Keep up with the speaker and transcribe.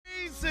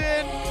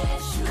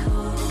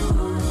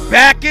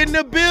Back in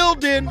the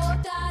building.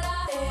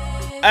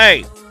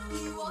 Hey,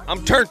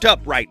 I'm turned up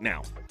right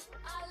now.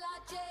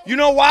 You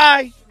know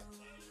why?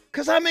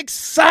 Because I'm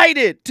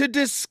excited to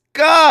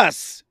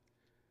discuss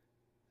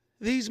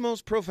these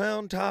most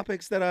profound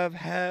topics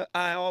that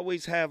I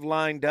always have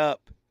lined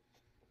up.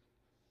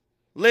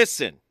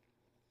 Listen,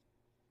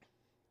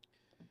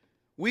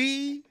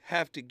 we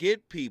have to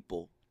get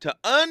people to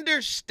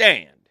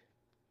understand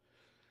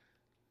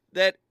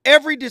that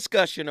every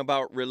discussion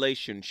about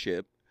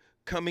relationship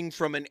coming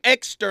from an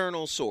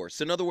external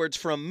source, in other words,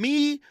 from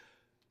me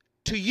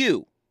to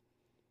you,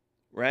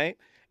 right?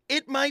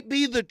 It might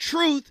be the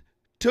truth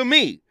to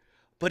me,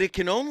 but it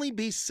can only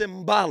be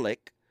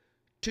symbolic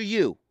to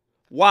you.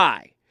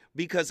 Why?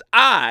 Because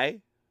I,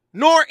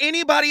 nor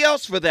anybody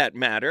else for that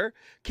matter,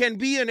 can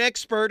be an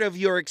expert of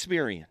your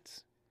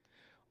experience.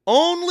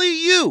 Only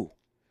you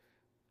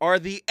are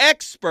the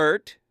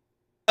expert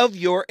of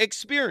your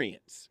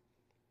experience.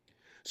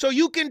 So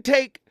you can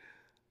take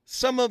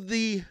some of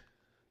the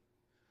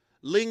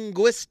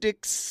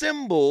linguistic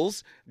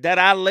symbols that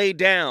I lay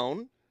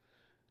down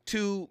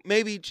to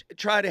maybe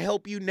try to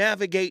help you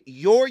navigate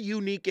your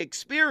unique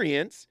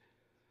experience.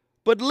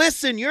 But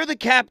listen, you're the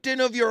captain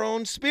of your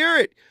own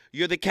spirit.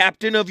 You're the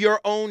captain of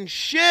your own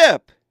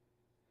ship.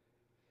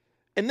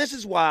 And this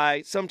is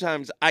why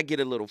sometimes I get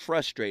a little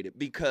frustrated,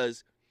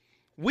 because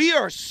we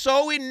are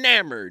so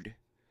enamored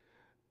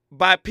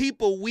by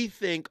people we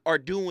think are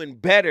doing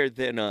better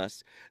than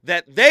us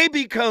that they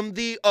become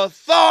the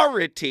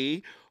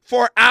authority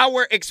for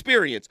our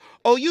experience.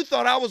 Oh, you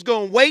thought I was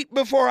going to wait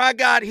before I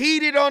got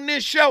heated on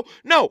this show?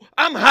 No,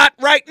 I'm hot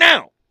right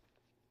now.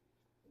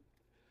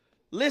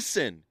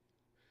 Listen,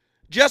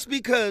 just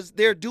because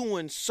they're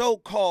doing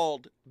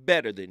so-called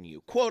better than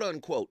you, quote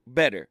unquote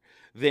better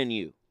than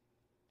you,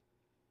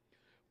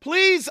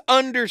 please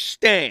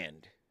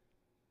understand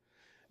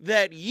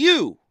that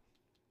you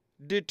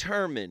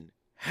determine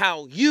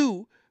how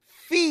you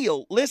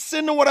feel.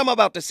 Listen to what I'm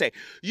about to say.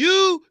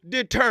 You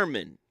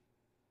determine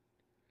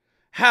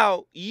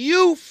how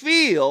you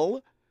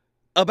feel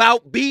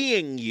about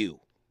being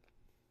you.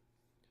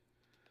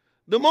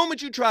 The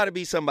moment you try to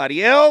be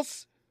somebody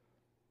else,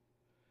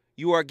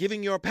 you are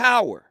giving your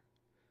power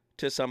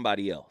to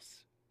somebody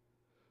else.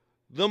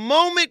 The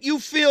moment you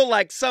feel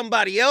like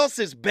somebody else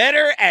is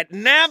better at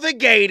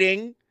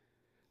navigating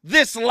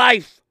this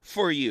life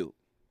for you,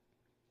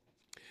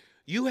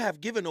 you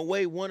have given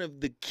away one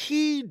of the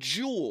key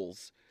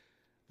jewels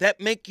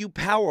that make you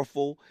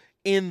powerful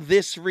in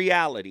this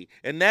reality,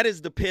 and that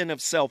is the pen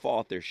of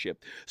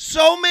self-authorship.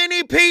 So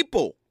many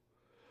people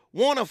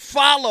want to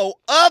follow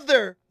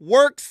other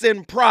works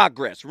in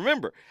progress.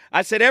 Remember,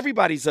 I said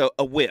everybody's a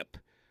whip.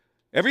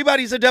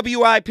 Everybody's a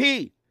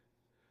WIP,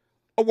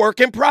 a work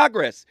in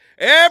progress.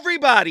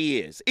 Everybody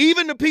is.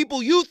 Even the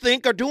people you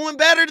think are doing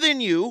better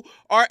than you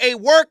are a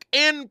work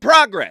in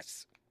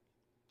progress.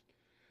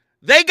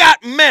 They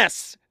got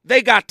mess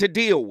they got to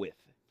deal with.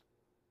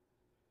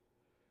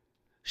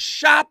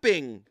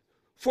 Shopping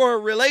for a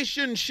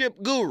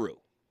relationship guru.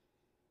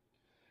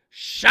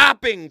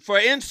 Shopping for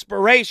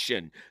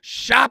inspiration.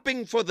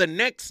 Shopping for the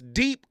next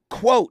deep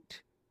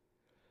quote.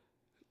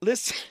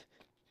 Listen,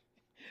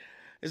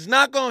 it's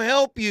not going to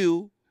help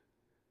you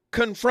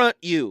confront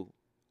you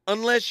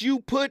unless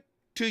you put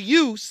to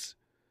use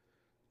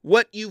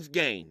what you've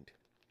gained.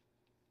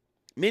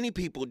 Many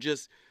people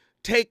just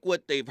take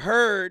what they've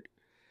heard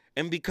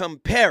and become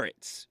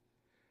parrots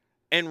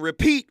and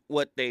repeat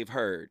what they've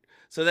heard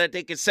so that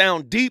they can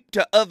sound deep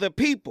to other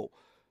people.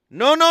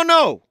 No, no,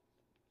 no.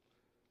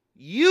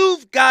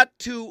 You've got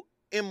to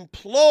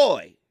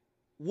employ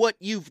what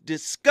you've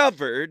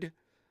discovered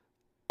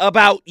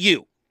about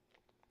you.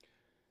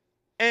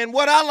 And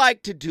what I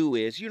like to do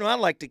is, I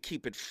like to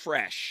keep it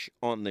fresh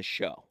on the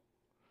show.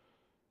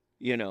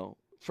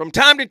 From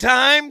time to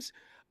time,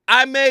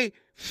 I may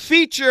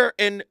feature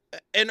an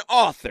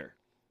author.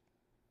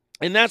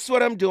 And that's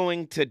what I'm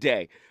doing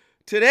today.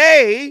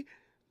 Today,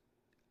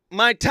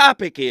 my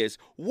topic is,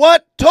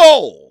 what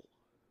toll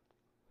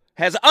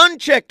has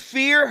unchecked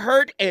fear,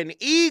 hurt, and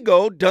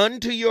ego done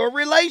to your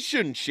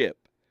relationship?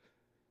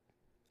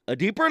 A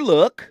deeper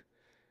look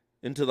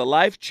into the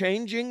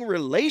life-changing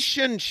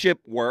relationship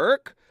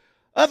work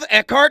of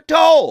Eckhart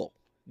Tolle.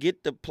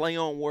 Get the play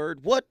on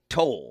word. What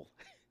toll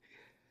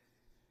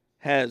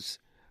has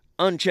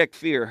unchecked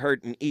fear,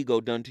 hurt, and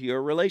ego done to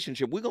your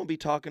relationship? We're going to be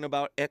talking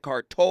about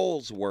Eckhart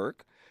Tolle's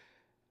work,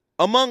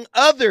 among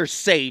other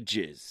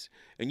sages.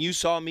 And you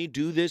saw me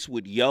do this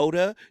with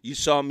Yoda. You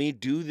saw me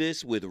do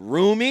this with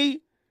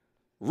Rumi.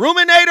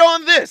 Ruminate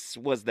on this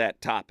was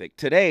that topic.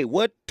 Today,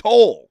 what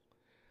toll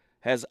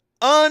has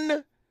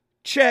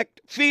unchecked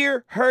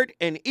fear, hurt,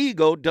 and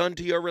ego done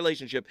to your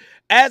relationship?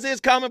 As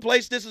is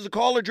commonplace, this is a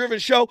caller-driven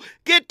show.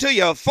 Get to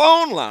your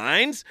phone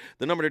lines.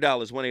 The number to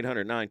dial is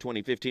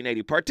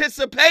 1-800-920-1580.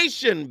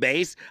 Participation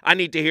base. I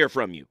need to hear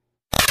from you.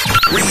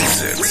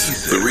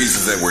 Reasons. The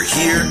reasons that we're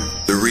here,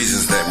 the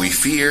reasons that we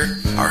fear,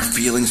 our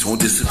feelings won't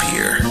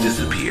disappear.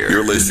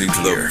 You're listening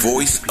to the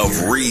voice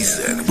of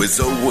reason with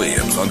Zoe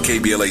Williams on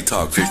KBLA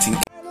Talk 15.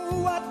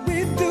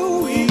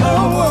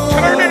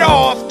 Turn it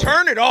off.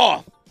 Turn it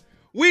off.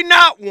 We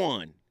not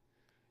one.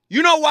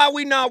 You know why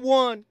we not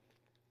one?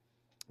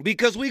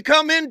 Because we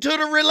come into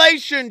the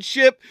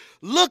relationship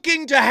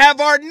looking to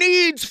have our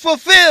needs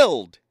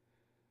fulfilled.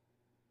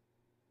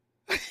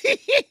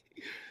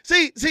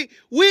 See,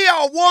 we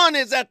are one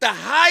is at the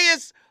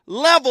highest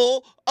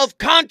level of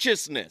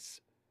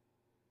consciousness.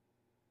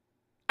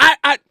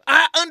 I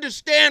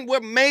understand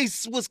where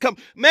Mace was coming.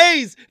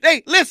 Mace,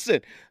 hey,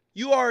 listen.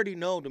 You already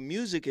know the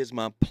music is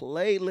my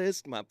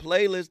playlist. My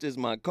playlist is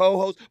my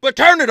co-host. But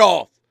turn it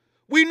off.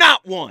 We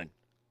not one.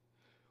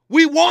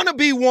 We want to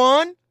be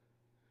one.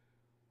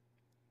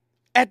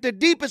 At the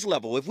deepest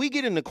level, if we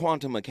get into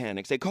quantum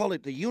mechanics, they call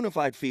it the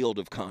unified field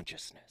of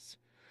consciousness.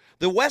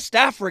 The West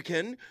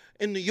African,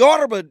 in the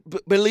Yoruba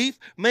belief,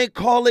 may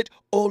call it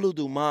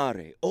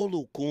Oludumare,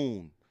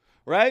 Olukun,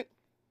 right?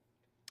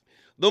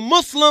 The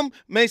Muslim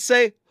may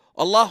say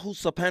Allahu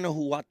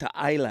subhanahu wa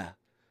ta'ala,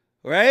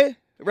 right?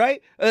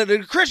 Right?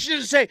 The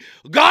Christians say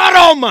God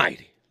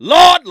Almighty,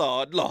 Lord,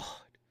 Lord, Lord.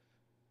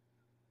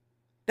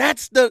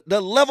 That's the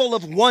level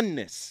of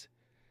oneness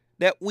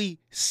that we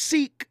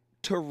seek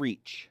to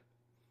reach.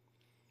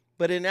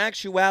 But in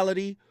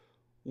actuality,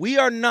 we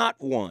are not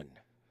one.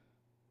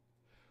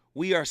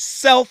 We are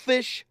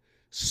selfish,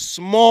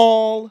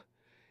 small,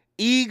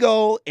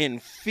 ego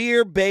and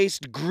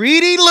fear-based,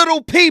 greedy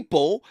little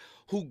people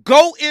who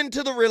go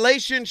into the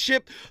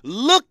relationship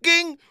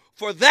looking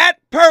for that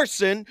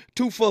person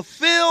to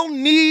fulfill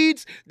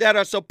needs that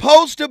are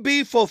supposed to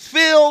be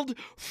fulfilled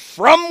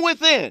from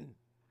within.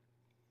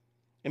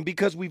 And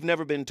because we've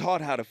never been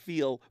taught how to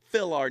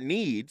fulfill our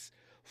needs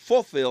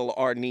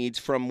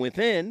from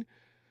within,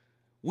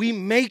 we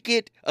make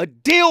it a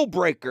deal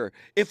breaker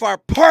if our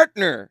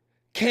partner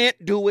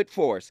can't do it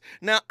for us.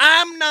 Now,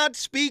 I'm not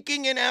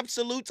speaking in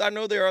absolutes. I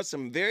know there are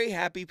some very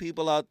happy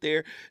people out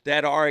there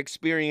that are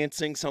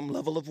experiencing some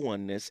level of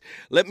oneness.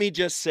 Let me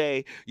just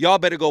say, y'all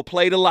better go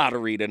play the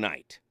lottery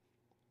tonight.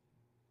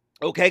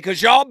 Okay,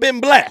 because y'all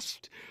been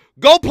blessed.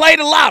 Go play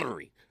the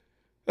lottery.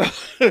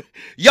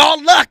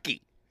 Y'all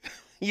lucky.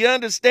 You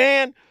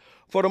understand?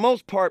 For the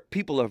most part,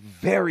 people are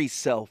very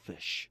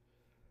selfish.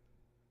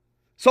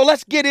 So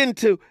let's get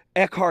into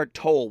Eckhart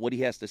Tolle, what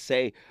he has to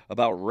say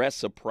about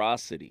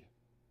reciprocity.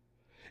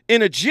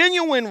 In a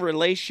genuine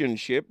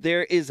relationship,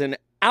 there is an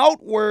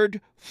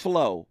outward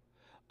flow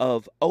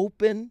of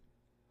open,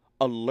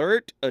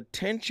 alert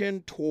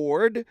attention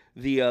toward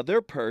the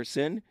other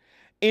person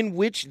in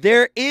which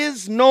there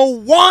is no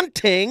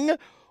wanting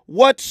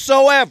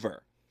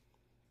whatsoever.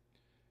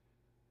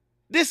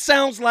 This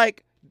sounds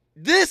like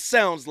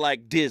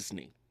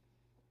Disney.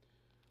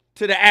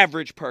 To the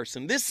average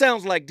person, this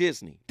sounds like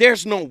Disney.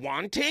 There's no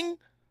wanting.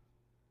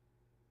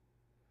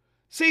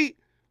 See,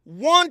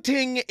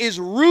 wanting is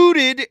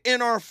rooted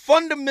in our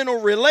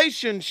fundamental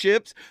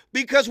relationships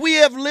because we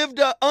have lived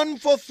an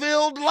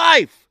unfulfilled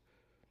life.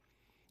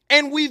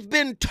 And we've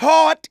been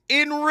taught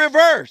in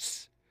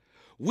reverse.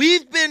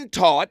 We've been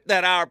taught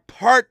that our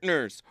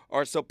partners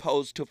are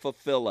supposed to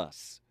fulfill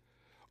us.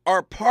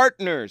 Our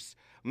partners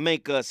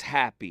make us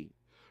happy.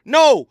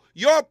 No,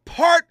 your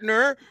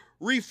partner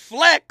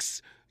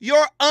reflects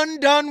your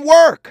undone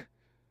work.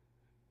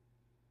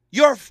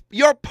 Your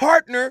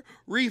partner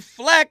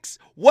reflects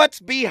what's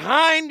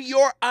behind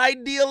your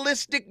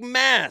idealistic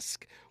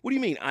mask. What do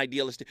you mean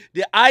idealistic?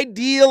 The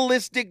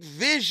idealistic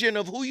vision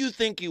of who you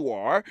think you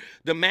are,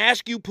 the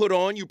mask you put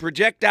on, you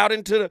project out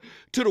into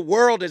the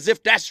world as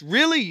if that's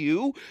really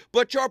you,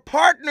 but your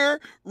partner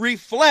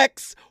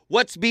reflects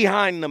what's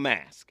behind the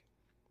mask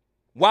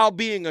while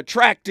being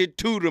attracted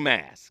to the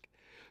mask.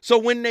 So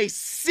when they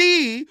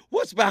see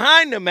what's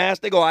behind the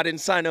mask, they go, I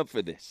didn't sign up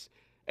for this.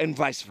 And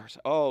vice versa.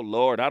 Oh,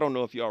 Lord, I don't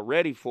know if y'all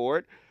ready for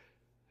it.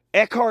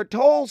 Eckhart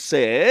Tolle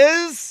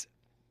says,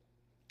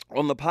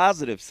 on the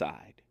positive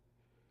side,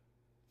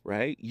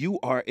 right, you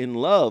are in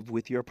love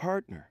with your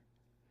partner.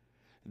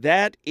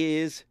 That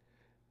is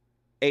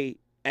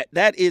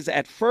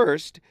at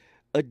first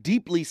a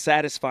deeply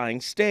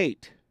satisfying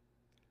state.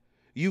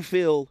 You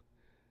feel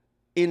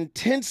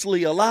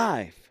intensely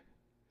alive.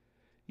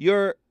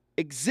 Your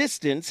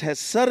existence has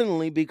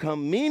suddenly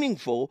become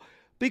meaningful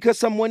because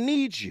someone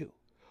needs you,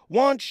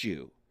 wants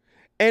you,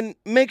 and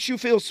makes you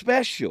feel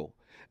special.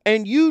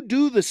 And you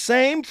do the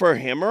same for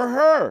him or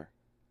her.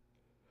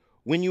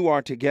 When you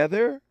are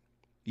together,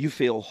 you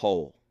feel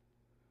whole.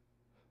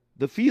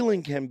 The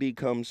feeling can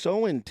become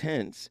so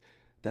intense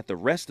that the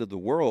rest of the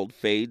world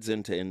fades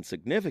into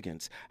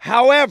insignificance.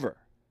 However,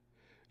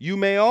 you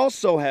may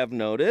also have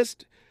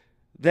noticed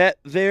that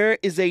there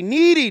is a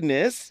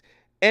neediness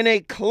and a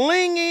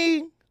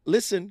clinging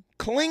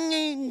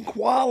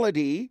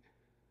quality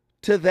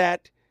to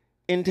that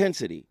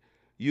intensity.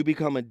 You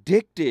become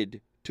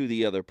addicted to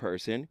the other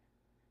person.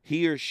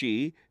 He or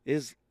she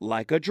is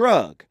like a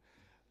drug.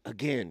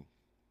 Again,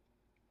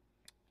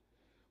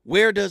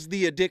 where does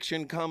the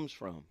addiction come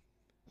from?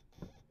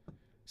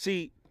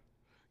 See,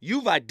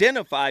 you've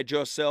identified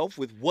yourself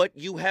with what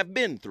you have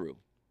been through.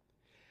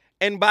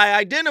 And by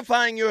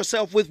identifying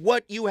yourself with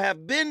what you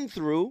have been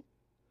through,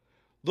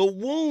 the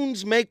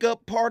wounds make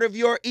up part of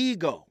your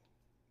ego.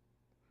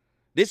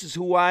 This is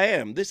who I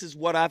am. This is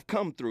what I've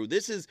come through.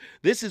 This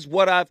is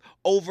what I've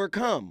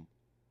overcome.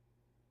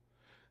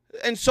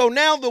 And so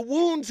now the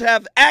wounds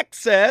have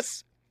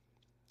access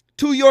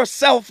to your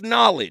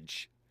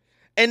self-knowledge.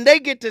 And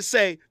they get to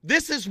say,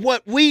 this is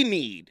what we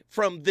need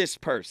from this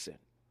person.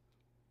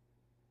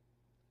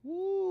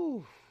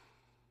 Woo.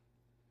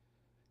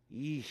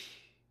 Eesh.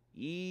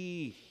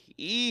 Eesh.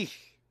 Eesh.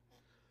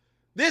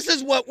 This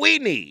is what we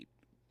need.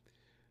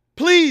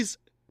 Please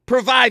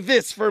provide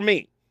this for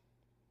me.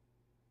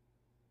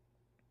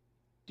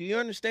 Do you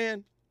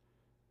understand?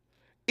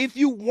 If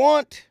you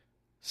want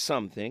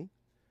something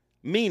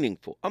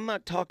meaningful, I'm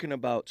not talking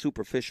about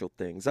superficial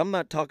things. I'm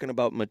not talking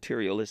about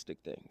materialistic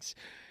things.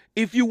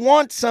 If you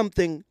want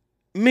something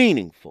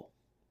meaningful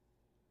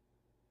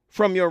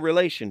from your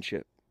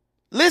relationship,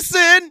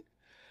 listen,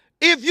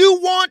 if you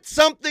want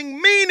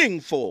something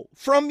meaningful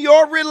from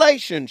your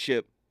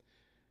relationship,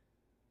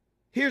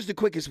 here's the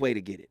quickest way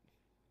to get it.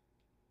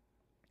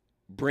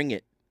 Bring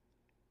it.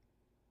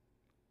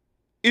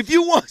 If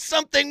you want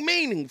something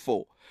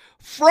meaningful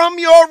from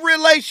your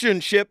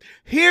relationship,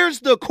 here's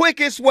the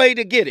quickest way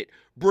to get it.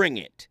 Bring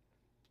it.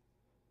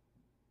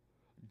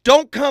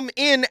 Don't come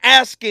in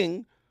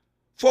asking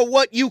for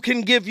what you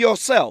can give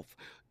yourself.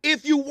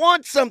 If you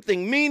want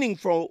something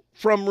meaningful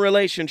from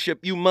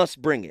relationship, you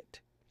must bring it.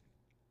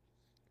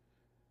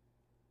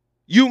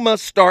 You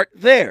must start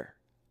there.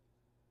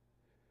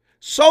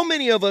 So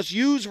many of us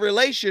use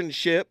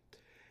relationship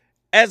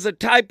as a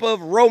type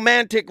of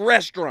romantic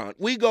restaurant.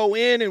 We go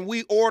in and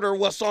we order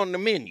what's on the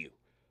menu.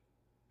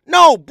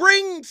 No,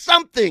 bring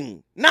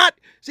something.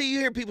 See, you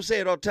hear people say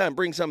it all the time,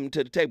 bring something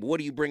to the table. What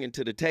are you bringing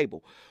to the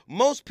table?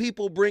 Most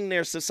people bring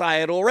their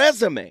societal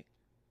resume,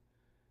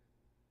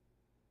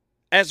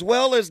 as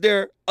well as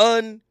their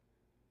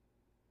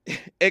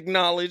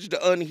unacknowledged,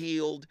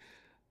 unhealed,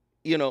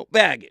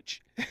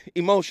 baggage,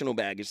 emotional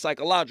baggage,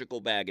 psychological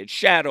baggage,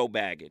 shadow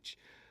baggage.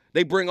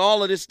 They bring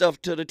all of this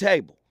stuff to the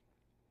table.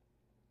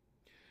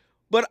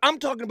 But I'm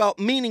talking about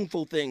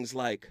meaningful things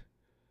like,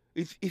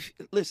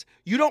 listen,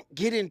 you don't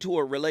get into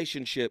a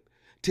relationship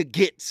to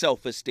get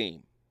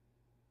self-esteem.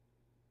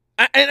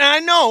 And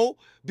I know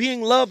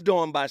being loved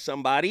on by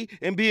somebody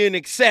and being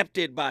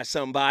accepted by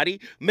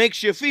somebody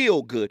makes you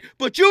feel good.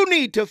 But you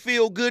need to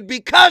feel good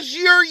because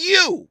you're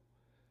you.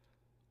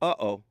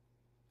 Uh-oh.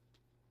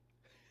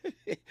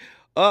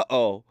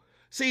 Uh-oh.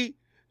 See,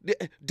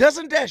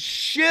 doesn't that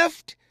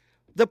shift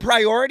the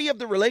priority of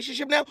the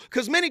relationship now?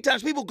 Because many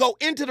times people go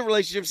into the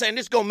relationship saying,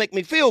 this is going to make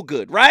me feel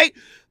good, right?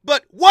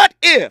 But what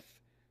if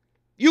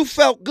you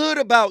felt good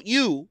about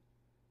you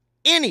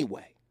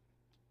anyway?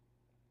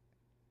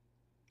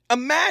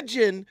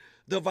 Imagine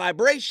the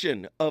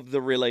vibration of the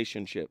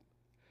relationship.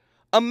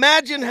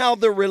 Imagine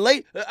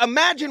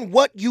imagine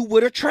what you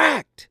would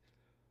attract.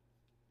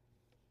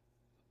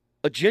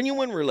 A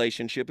genuine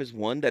relationship is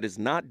one that is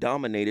not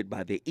dominated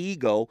by the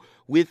ego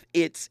with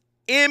its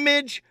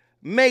image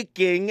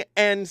making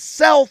and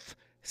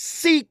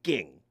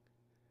self-seeking.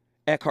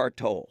 Eckhart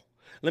Tolle.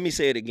 Let me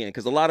say it again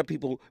because a lot of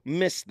people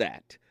miss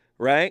that,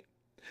 right?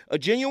 A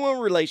genuine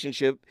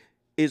relationship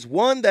is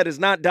one that is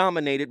not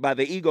dominated by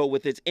the ego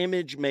with its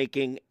image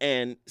making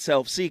and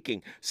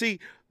self-seeking. See,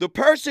 the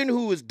person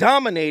who is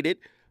dominated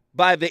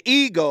by the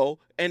ego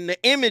and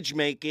the image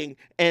making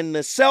and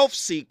the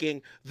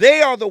self-seeking,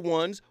 they are the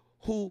ones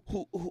who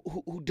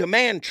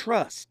demand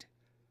trust,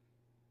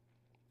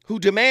 who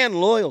demand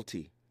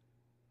loyalty.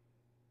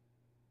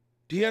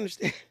 Do you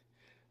understand?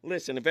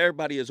 Listen, if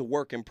everybody is a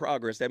work in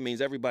progress, that means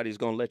everybody's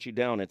going to let you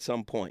down at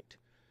some point.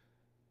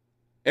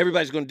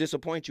 Everybody's going to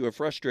disappoint you or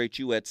frustrate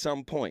you at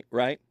some point,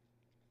 right?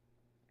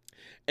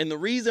 And the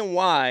reason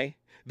why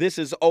this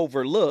is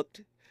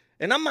overlooked,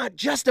 and I'm not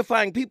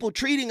justifying people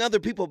treating other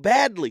people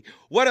badly.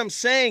 What I'm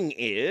saying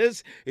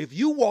is, if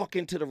you walk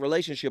into the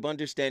relationship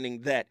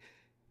understanding that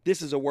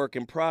this is a work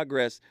in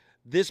progress,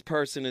 this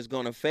person is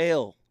going to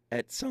fail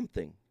at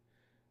something.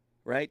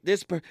 Right?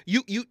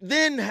 You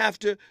then have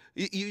to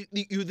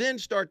you then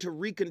start to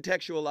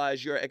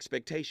recontextualize your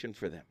expectation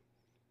for them.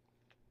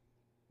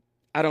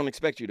 I don't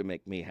expect you to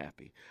make me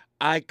happy.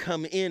 I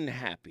come in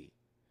happy.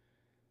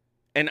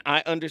 And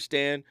I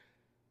understand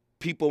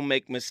people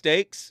make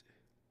mistakes.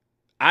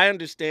 I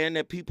understand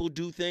that people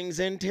do things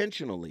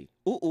intentionally.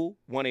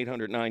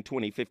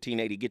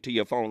 1-800-920-1580. Get to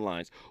your phone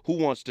lines. Who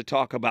wants to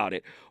talk about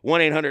it?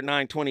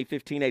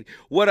 1-800-920-1580.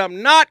 What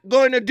I'm not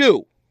going to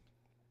do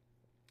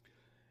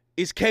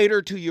is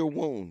cater to your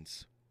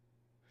wounds.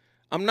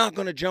 I'm not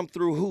going to jump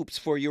through hoops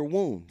for your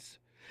wounds.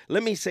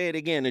 Let me say it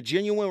again. A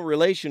genuine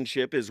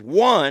relationship is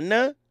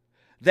one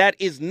that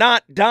is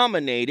not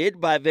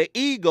dominated by the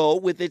ego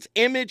with its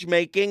image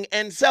making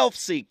and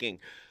self-seeking.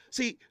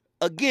 See,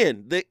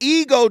 again, the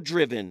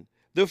ego-driven,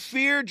 the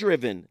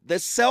fear-driven, the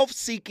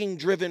self-seeking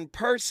driven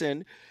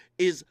person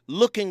is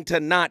looking to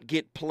not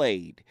get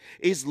played,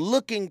 is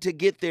looking to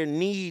get their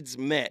needs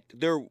met,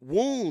 their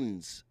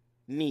wounds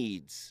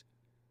needs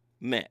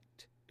met,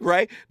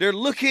 right? They're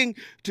looking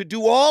to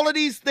do all of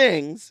these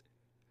things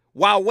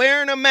while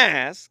wearing a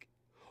mask,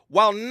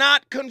 while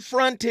not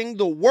confronting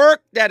the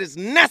work that is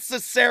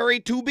necessary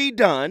to be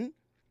done,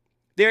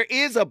 There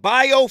is a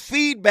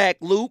biofeedback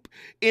loop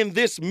in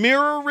this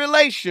mirror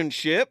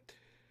relationship.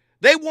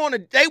 They want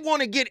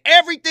to get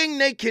everything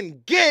they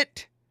can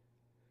get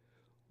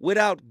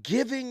without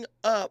giving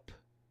up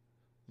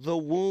the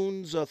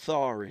wound's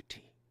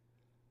authority.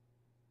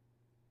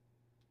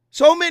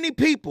 So many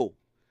people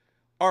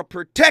are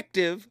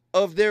protective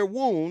of their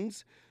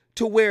wounds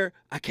to where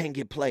I can't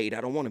get played.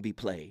 I don't want to be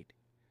played.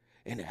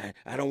 And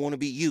I don't want to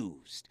be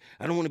used.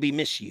 I don't want to be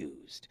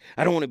misused.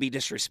 I don't want to be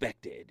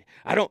disrespected.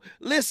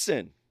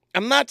 Listen,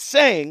 I'm not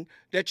saying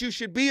that you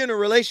should be in a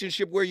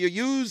relationship where you're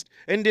used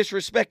and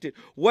disrespected.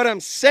 What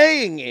I'm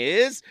saying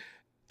is,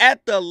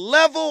 at the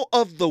level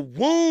of the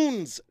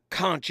wounds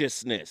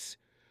consciousness,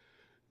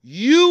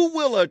 you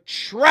will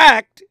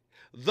attract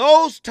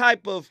those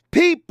type of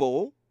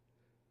people.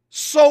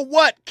 So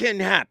what can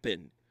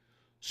happen?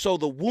 So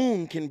the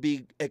wound can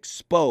be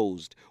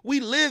exposed. We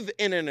live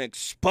in an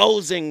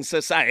exposing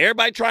society.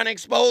 Everybody trying to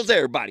expose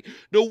everybody.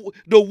 The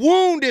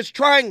wound is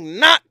trying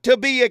not to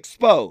be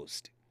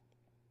exposed.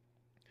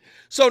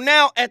 So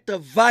now at the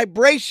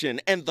vibration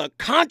and the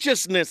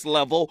consciousness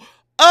level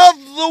of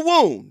the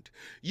wound,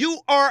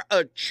 you are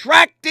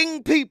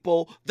attracting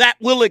people that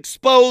will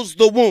expose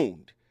the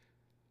wound.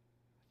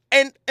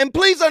 And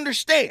please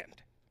understand,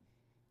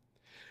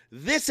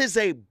 this is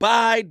a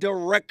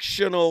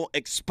bi-directional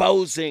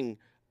exposing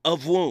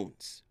of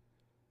wounds.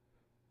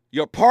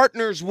 Your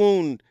partner's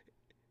wound,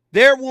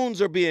 their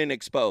wounds are being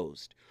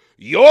exposed.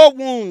 Your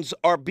wounds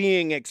are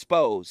being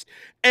exposed.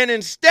 And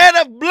instead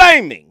of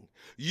blaming,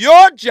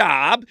 your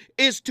job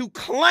is to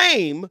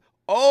claim,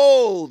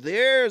 oh,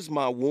 there's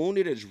my wound.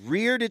 It has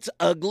reared its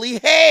ugly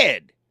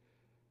head.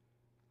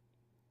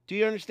 Do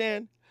you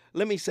understand?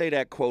 Let me say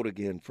that quote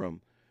again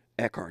from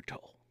Eckhart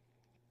Tolle.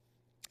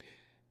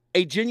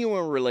 A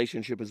genuine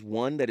relationship is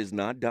one that is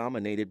not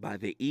dominated by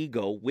the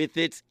ego with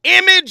its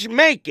image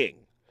making,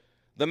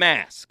 the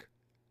mask,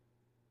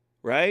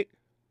 right?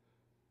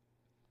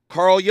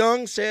 Carl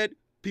Jung said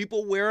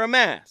people wear a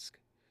mask.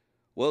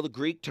 Well, the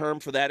Greek term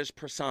for that is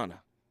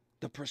persona.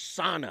 The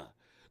persona,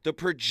 the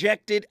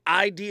projected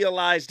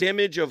idealized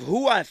image of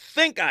who I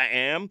think I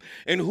am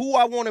and who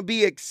I want to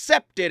be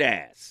accepted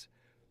as,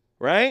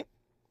 right?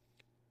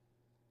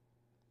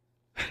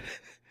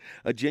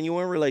 A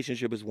genuine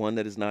relationship is one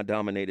that is not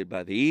dominated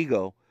by the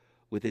ego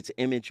with its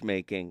image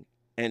making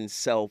and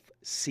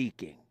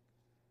self-seeking,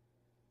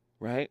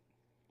 right?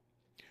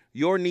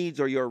 Your needs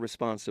are your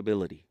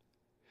responsibility.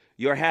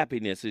 Your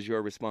happiness is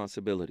your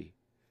responsibility.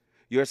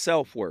 Your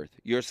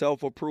self-worth, your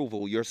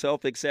self-approval, your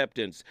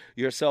self-acceptance,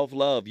 your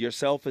self-love, your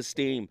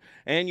self-esteem,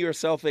 and your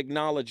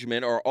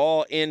self-acknowledgement are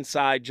all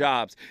inside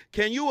jobs.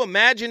 Can you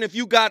imagine if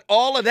you got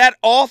all of that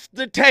off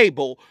the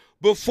table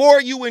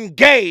before you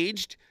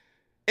engaged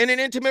in an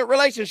intimate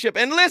relationship?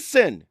 And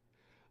listen,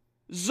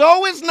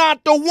 Zoe is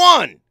not the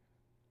one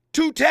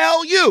to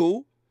tell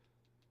you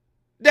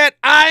that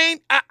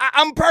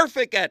I'm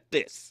perfect at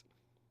this.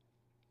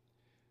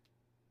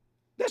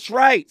 That's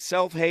right,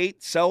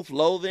 self-hate,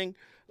 self-loathing.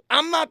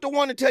 I'm not the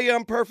one to tell you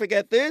I'm perfect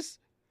at this.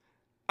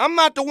 I'm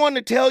not the one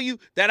to tell you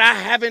that I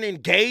haven't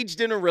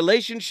engaged in a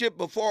relationship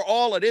before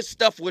all of this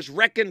stuff was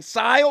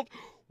reconciled.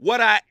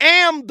 What I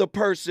am the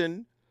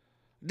person,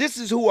 this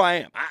is who I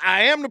am.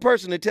 I am the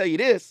person to tell you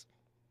this.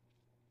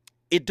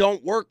 It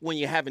don't work when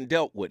you haven't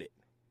dealt with it.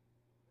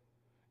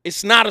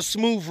 It's not a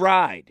smooth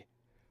ride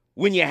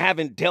when you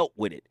haven't dealt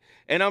with it.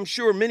 And I'm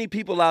sure many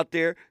people out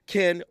there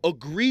can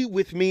agree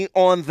with me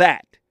on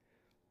that.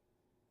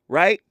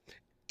 Right?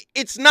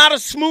 It's not a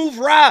smooth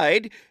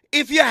ride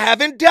if you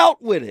haven't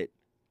dealt with it.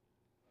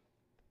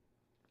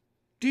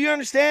 Do you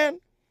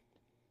understand?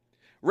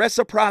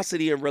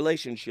 Reciprocity in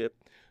relationship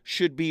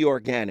should be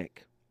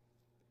organic.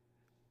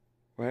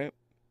 Right?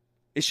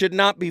 It should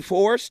not be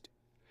forced.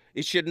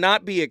 It should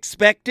not be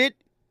expected.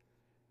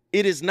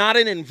 It is not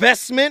an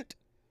investment.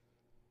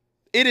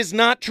 It is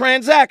not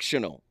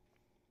transactional.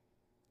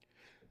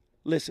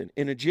 Listen,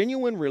 in a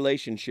genuine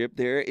relationship,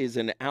 there is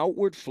an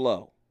outward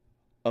flow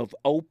of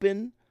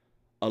open,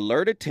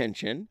 alert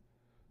attention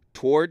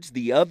towards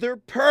the other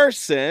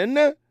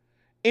person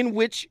in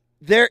which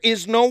there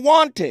is no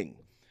wanting.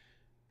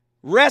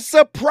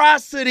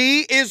 Reciprocity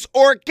is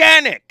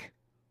organic.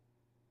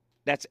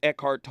 That's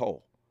Eckhart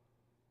Tolle.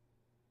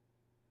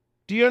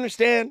 Do you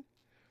understand?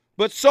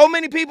 But so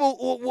many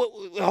people,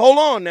 hold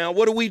on now,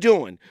 what are we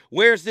doing?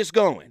 Where's this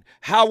going?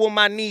 How will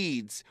my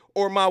needs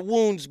or my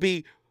wounds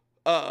be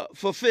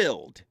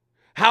fulfilled?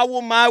 How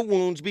will my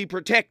wounds be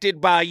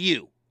protected by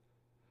you?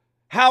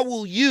 How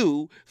will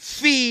you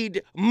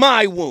feed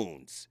my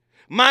wounds?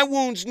 My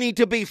wounds need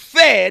to be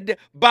fed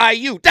by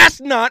you.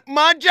 That's not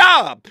my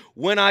job.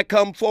 When I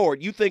come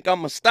forward, you think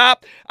I'm going to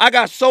stop? I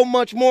got so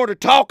much more to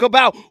talk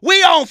about.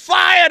 We on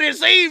fire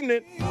this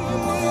evening.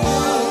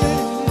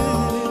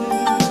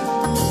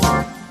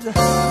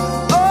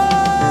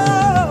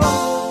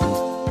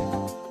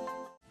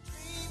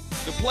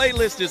 The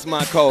playlist is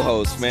my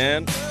co-host,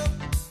 man.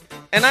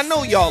 And I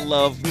know y'all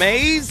love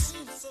Maze.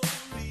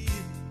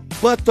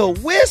 But the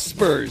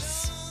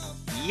whispers,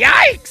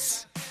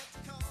 yikes!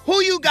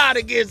 Who you got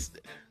against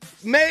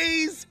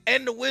Maze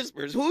and the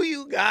Whispers. Who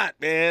you got,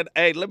 man?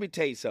 Hey, let me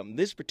tell you something.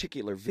 This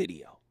particular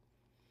video,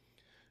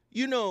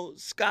 you know,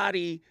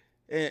 Scotty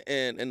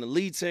and the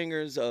lead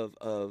singers of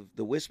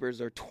the Whispers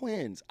are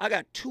twins. I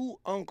got two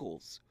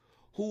uncles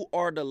who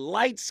are the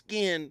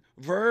light-skinned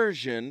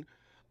version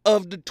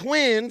of the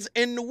twins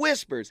in the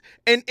Whispers.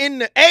 And in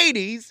the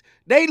 80s,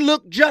 they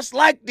looked just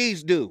like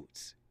these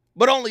dudes,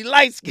 but only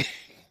light-skinned.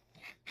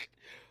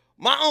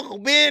 My Uncle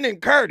Ben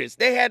and Curtis,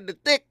 they had the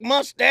thick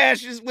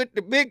mustaches with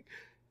the big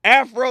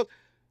afro.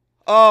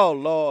 Oh,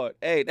 Lord.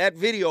 Hey, that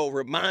video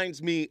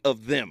reminds me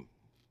of them.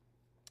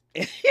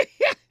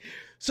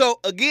 So,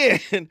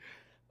 again,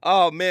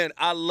 oh, man,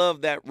 I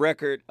love that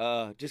record.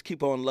 Just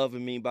Keep On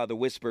Loving Me by the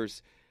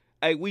Whispers.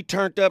 Hey, we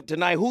turned up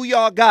tonight. Who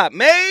y'all got,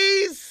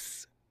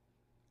 Maze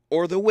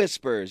or the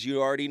Whispers? You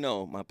already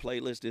know. My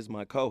playlist is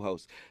my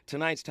co-host.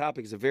 Tonight's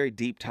topic is a very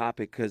deep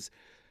topic because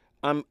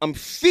I'm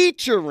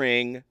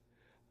featuring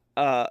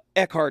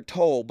Eckhart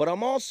Tolle, but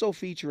I'm also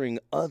featuring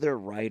other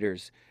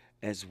writers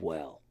as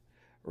well,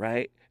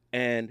 right?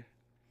 And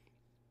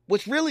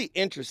what's really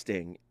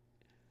interesting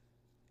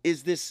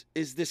is this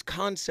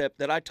concept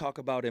that I talk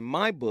about in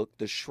my book,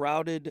 The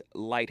Shrouded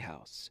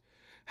Lighthouse,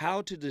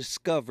 how to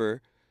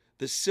discover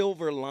the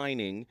silver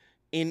lining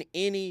in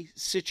any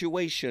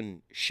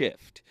situation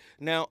shift.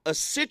 Now, a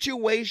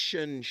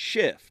situation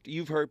shift,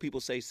 you've heard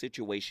people say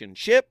situation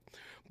ship,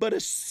 but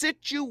a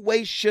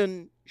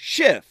situation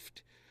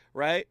shift,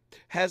 right,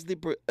 has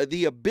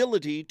the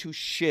ability to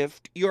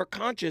shift your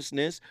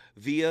consciousness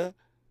via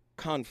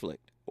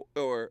conflict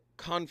or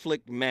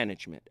conflict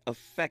management,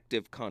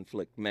 effective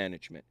conflict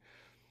management.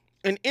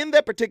 And in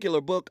that particular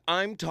book,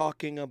 I'm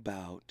talking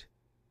about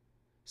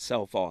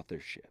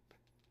self-authorship.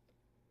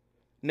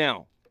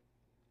 Now,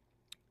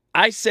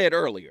 I said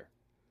earlier,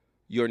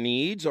 your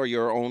needs are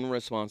your own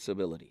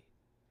responsibility.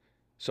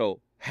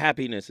 So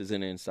happiness is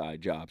an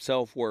inside job.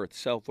 Self-worth,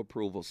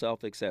 self-approval,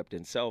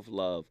 self-acceptance,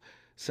 self-love,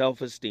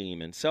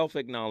 self-esteem, and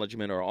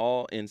self-acknowledgement are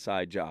all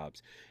inside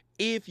jobs.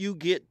 If you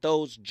get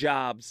those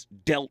jobs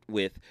dealt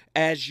with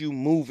as you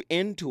move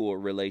into a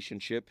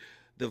relationship,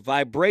 the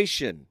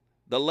vibration,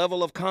 the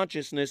level of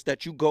consciousness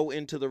that you go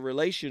into the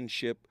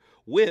relationship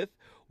with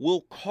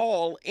will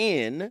call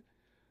in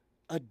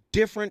a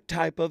different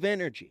type of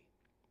energy,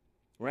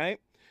 right?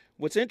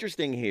 What's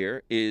interesting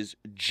here is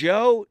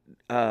Joe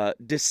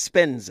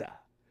Dispenza.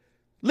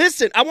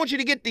 Listen, I want you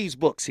to get these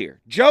books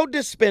here. Joe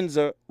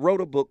Dispenza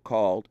wrote a book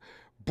called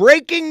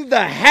Breaking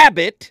the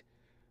Habit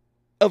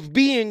of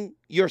Being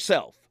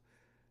Yourself.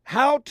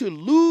 How to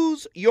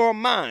Lose Your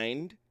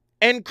Mind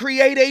and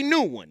Create a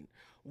New One.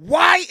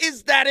 Why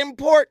is that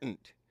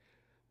important?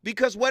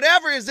 Because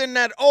whatever is in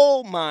that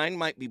old mind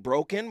might be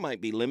broken,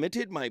 might be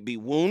limited, might be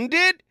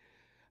wounded.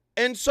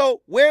 And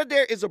so where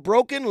there is a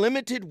broken,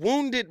 limited,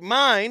 wounded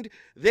mind,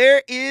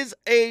 there is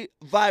a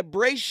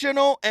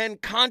vibrational and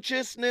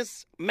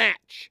consciousness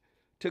match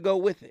to go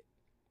with it.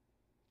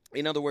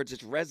 In other words,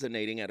 it's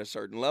resonating at a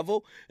certain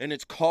level, and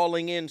it's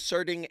calling in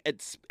certain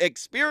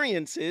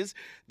experiences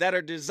that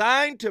are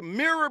designed to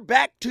mirror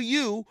back to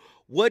you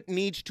what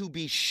needs to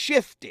be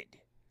shifted.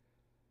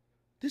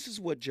 This is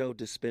what Joe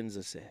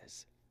Dispenza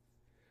says.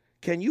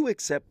 Can you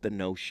accept the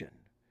notion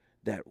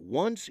that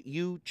once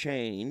you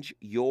change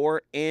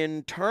your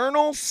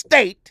internal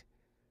state,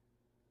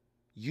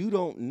 you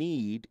don't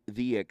need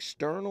the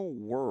external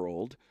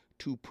world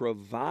to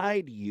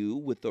provide you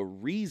with a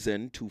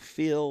reason to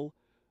feel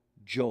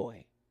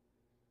joy,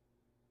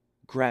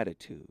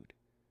 gratitude,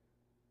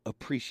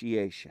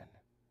 appreciation,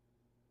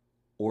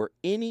 or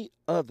any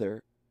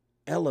other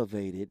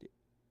elevated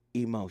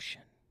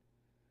emotion?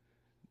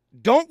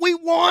 Don't we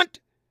want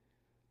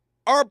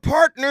our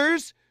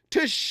partners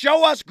to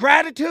show us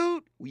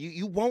gratitude?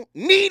 You won't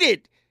need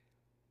it.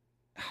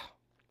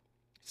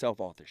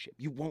 Self-authorship.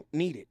 You won't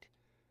need it,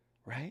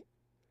 right?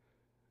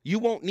 You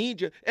won't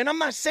need your, and I'm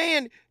not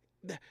saying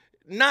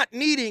not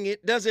needing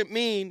it doesn't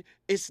mean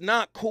it's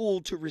not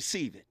cool to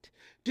receive it.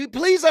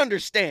 Please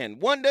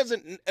understand, one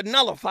doesn't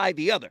nullify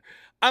the other.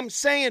 I'm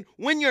saying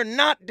when you're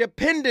not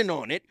dependent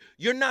on it,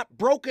 you're not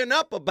broken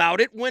up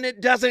about it when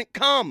it doesn't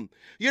come.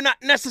 You're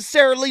not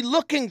necessarily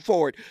looking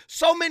for it.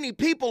 So many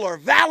people are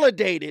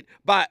validated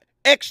by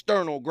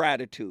external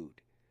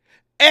gratitude,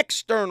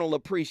 external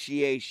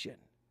appreciation,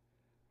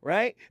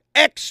 right?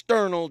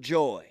 External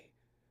joy.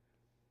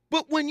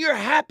 But when you're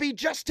happy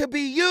just to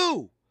be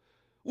you,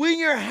 when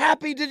you're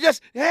happy to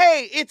just,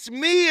 hey, it's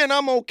me and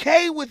I'm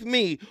okay with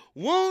me,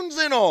 wounds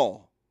and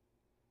all.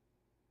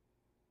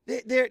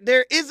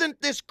 There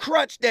isn't this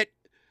crutch that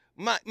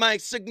my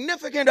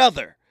significant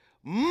other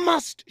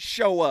must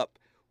show up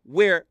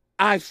where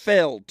I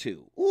failed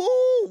to.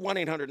 Ooh,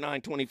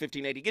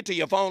 1-800-920-1580. Get to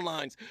your phone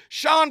lines.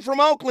 Sean from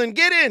Oakland,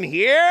 get in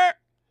here.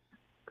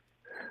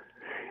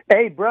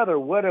 Hey, brother,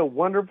 what a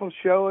wonderful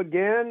show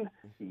again.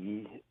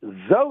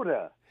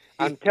 Zoda,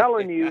 I'm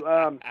telling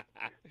you,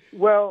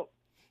 well,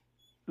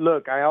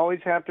 look, I always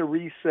have to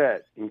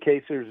reset in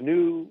case there's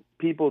new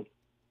people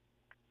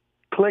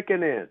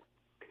clicking in.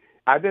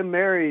 I've been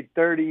married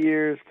 30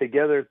 years,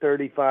 together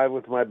 35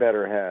 with my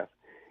better half.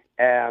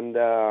 And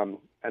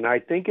And I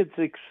think it's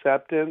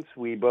acceptance.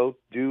 We both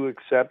do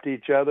accept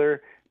each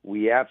other.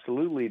 We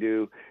absolutely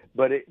do.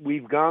 But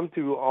we've gone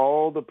through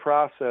all the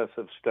process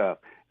of stuff.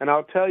 And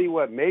I'll tell you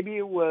what, maybe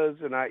it was,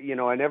 and I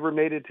never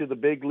made it to the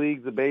big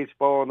leagues, the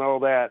baseball and all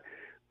that,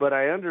 but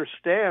I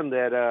understand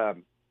that,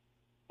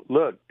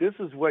 look, this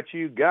is what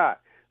you got.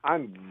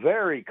 I'm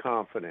very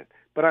confident,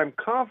 but I'm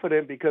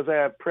confident because I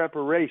have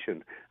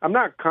preparation. I'm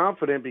not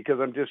confident because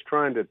I'm just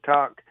trying to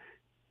talk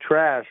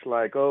trash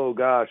like, oh,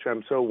 gosh,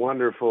 I'm so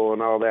wonderful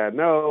and all that.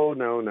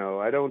 No,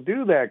 I don't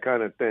do that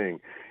kind of thing.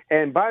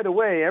 And by the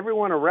way,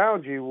 everyone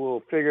around you will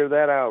figure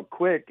that out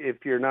quick if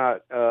you're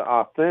not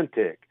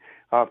authentic.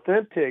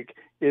 Authentic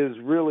is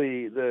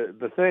really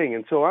the thing.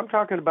 And so I'm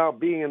talking about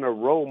being a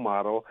role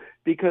model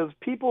because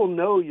people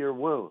know your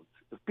wounds.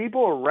 The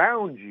people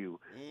around you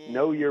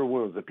know your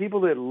wounds. The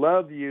people that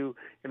love you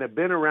and have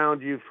been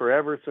around you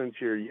forever since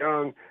you're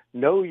young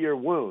know your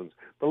wounds.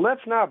 But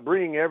let's not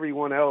bring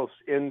everyone else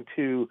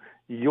into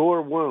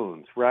your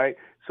wounds, right?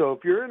 So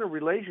if you're in a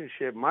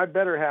relationship, my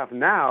better half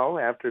now,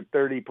 after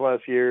 30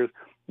 plus years,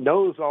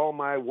 knows all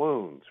my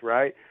wounds,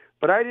 right?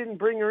 But I didn't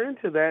bring her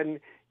into that, and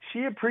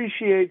she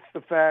appreciates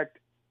the fact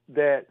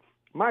that,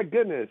 my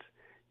goodness,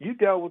 you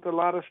dealt with a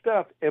lot of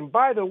stuff. And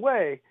by the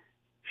way,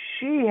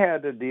 she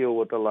had to deal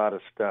with a lot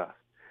of stuff.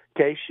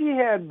 Okay, she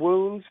had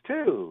wounds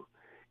too.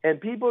 And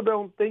people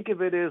don't think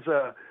of it as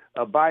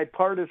a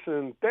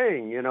bipartisan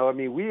thing. You know, I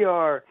mean, we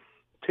are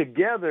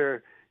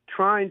together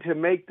trying to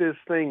make this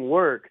thing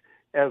work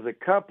as a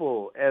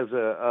couple, as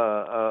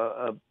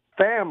a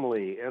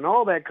family, and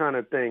all that kind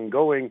of thing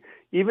going.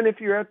 Even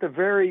if you're at the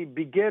very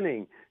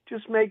beginning,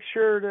 just make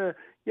sure to,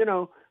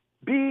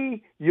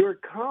 be your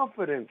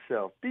confident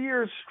self, be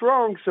your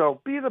strong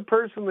self, be the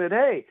person that,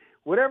 hey,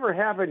 whatever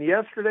happened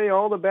yesterday,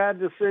 all the bad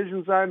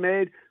decisions I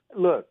made,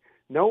 look,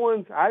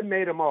 I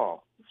made them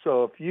all.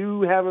 So if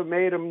you haven't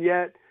made them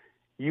yet,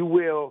 you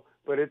will,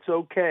 but it's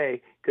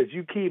okay because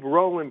you keep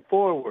rolling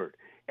forward.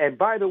 And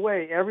by the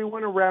way,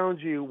 everyone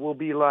around you will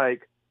be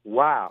like,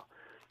 wow,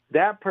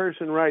 that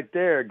person right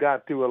there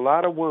got through a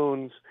lot of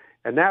wounds,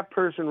 and that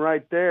person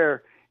right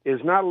there is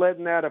not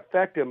letting that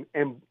affect him.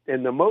 And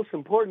the most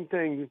important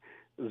thing,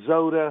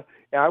 Zoda,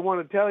 I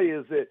want to tell you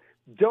is that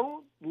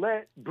don't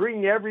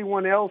bring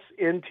everyone else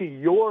into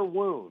your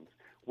wounds.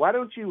 Why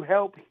don't you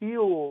help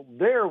heal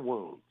their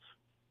wounds?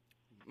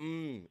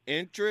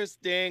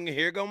 Interesting.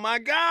 Here go my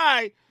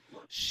guy,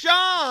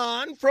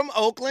 Sean from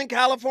Oakland,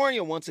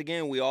 California. Once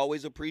again, we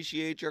always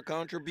appreciate your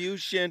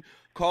contribution.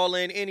 Call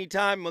in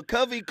anytime.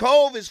 McCovey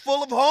Cove is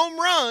full of home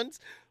runs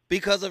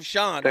because of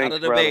Sean out of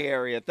the brother. Bay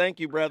Area.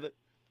 Thank you, brother.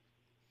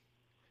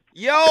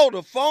 Yo,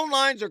 the phone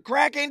lines are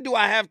cracking. Do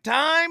I have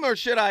time or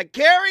should I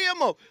carry them?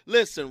 Oh,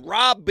 listen,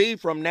 Rob B.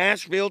 from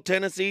Nashville,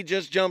 Tennessee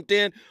just jumped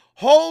in.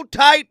 Hold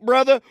tight,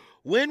 brother.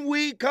 When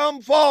we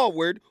come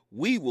forward,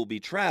 we will be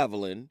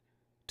traveling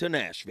to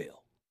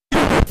Nashville.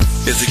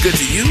 Is it good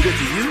to you?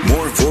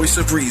 More Voice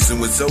of Reason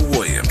with Zoe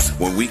Williams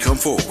when we come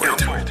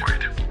forward.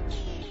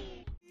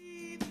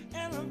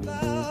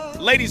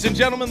 Ladies and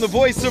gentlemen, the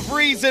Voice of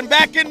Reason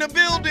back in the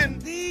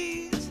building.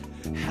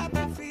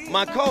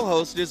 My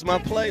co-host is my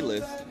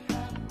playlist.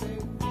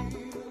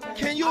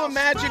 Can you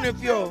imagine if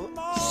your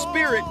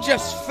spirit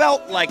just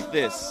felt like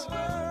this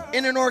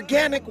in an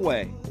organic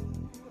way?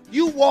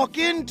 You walk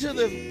into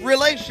the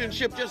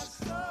relationship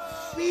just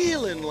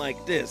feeling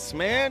like this,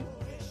 man.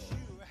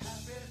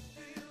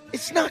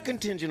 It's not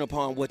contingent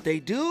upon what they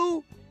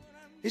do.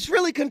 It's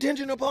really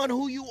contingent upon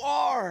who you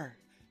are.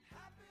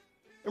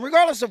 And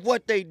regardless of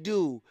what they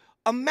do,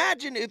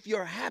 imagine if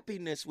your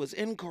happiness was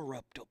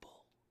incorruptible.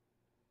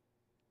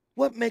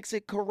 What makes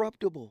it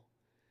corruptible?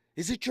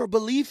 Is it your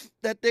belief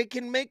that they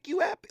can make you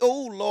happy?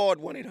 Oh, Lord,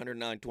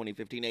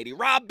 1-800-920-1580.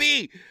 Rob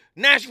B.,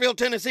 Nashville,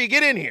 Tennessee,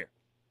 get in here.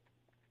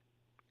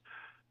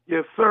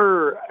 Yes,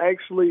 sir.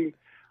 Actually,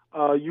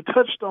 you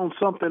touched on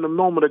something a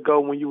moment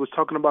ago when you was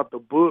talking about the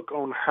book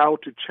on how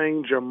to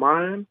change your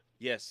mind.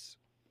 Yes.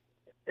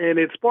 And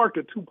it sparked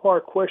a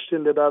two-part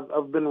question that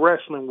I've been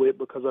wrestling with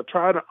because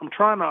I'm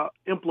trying to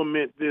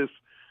implement this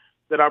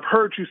that I've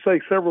heard you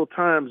say several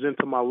times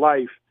into my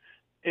life,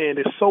 and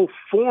it's so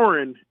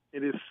foreign.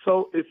 It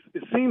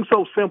seems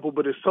so simple,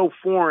 but it's so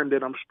foreign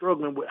that I'm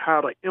struggling with how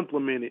to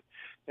implement it.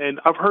 And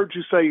I've heard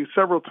you say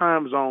several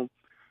times on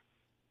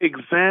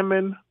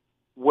examine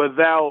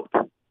without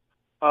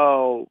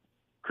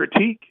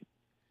critique.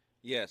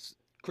 Yes.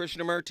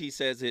 Krishnamurti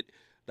says it,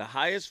 the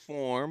highest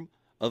form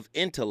of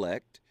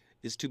intellect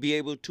is to be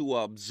able to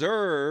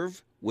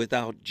observe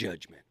without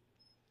judgment.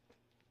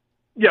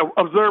 Yeah,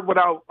 observe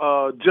without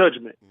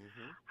judgment. Mm-hmm.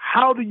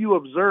 How do you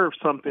observe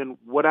something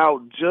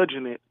without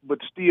judging it, but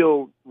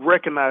still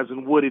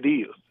recognizing what it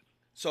is?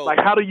 So, like,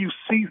 how do you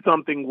see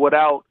something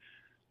without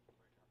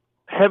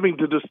having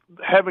to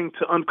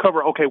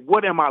uncover? Okay,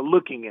 what am I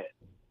looking at?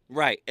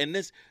 Right, and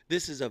this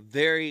is a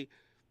very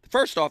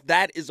first off,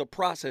 that is a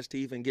process to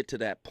even get to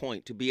that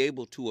point, to be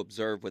able to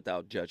observe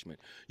without judgment.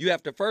 You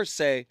have to first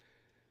say,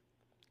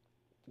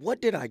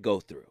 what did I go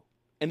through?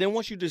 And then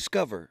once you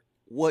discover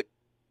what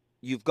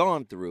you've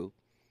gone through,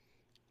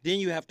 then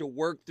you have to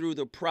work through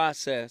the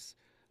process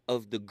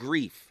of the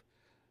grief.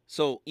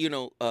 So,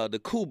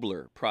 the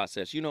Kubler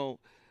process,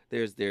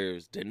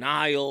 there's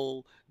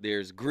denial,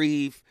 there's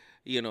grief,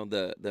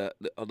 the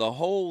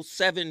whole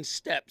 7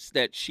 steps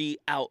that she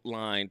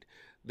outlined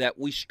that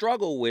we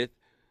struggle with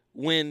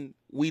when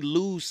we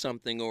lose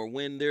something, or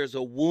when there's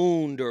a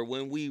wound, or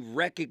when we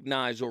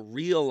recognize or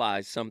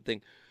realize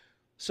something.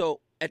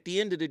 So at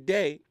the end of the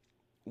day,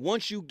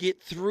 once you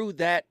get through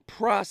that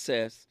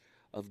process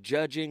of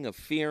judging, of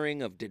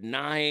fearing, of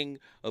denying,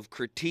 of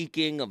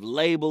critiquing, of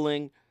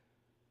labeling,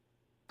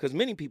 because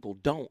many people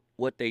don't,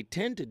 what they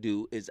tend to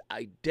do is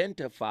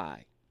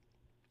identify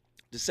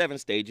the 7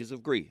 stages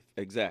of grief.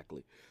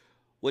 Exactly.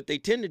 What they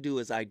tend to do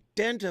is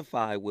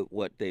identify with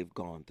what they've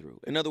gone through.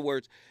 In other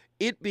words,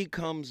 it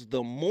becomes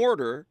the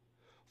mortar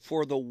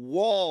for the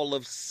wall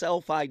of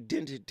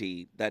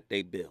self-identity that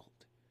they build.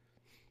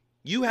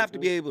 You have to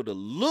be able to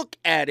look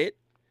at it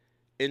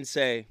and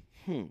say,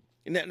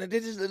 Now,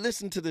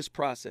 listen to this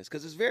process,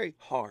 because it's very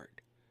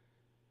hard.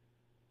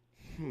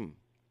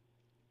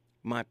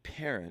 My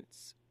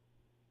parents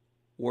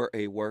were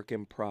a work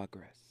in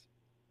progress.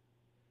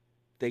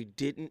 They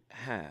didn't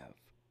have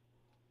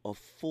a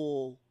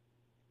full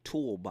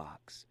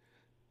toolbox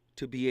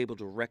to be able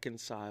to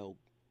reconcile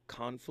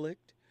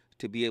conflict,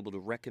 to be able to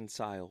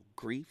reconcile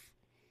grief,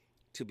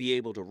 to be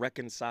able to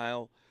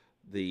reconcile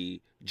the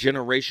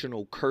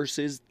generational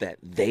curses that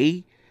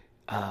they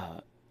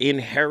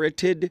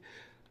inherited.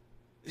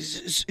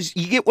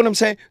 You get what I'm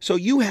saying? So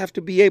you have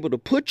to be able to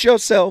put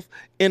yourself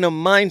in a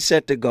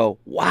mindset to go,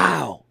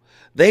 wow,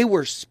 they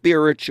were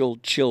spiritual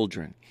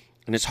children.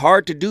 And it's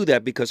hard to do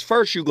that because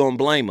first you're going to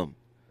blame them.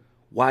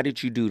 Why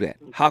did you do that?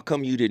 How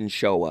come you didn't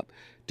show up?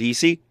 Do you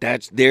see?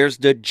 There's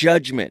the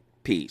judgment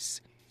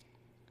piece.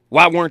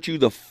 Why weren't you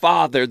the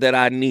father that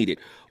I needed?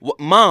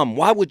 Mom,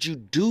 why would you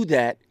do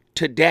that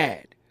to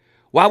dad?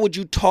 Why would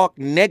you talk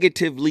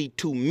negatively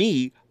to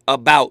me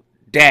about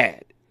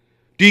dad?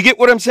 Do you get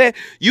what I'm saying?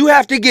 You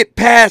have to get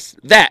past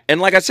that.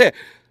 And like I said,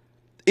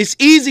 it's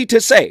easy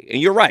to say,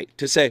 and you're right,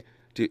 to say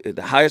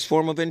the highest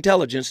form of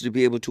intelligence is to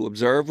be able to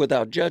observe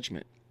without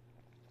judgment.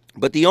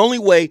 But the only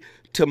way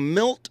to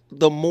melt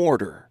the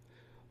mortar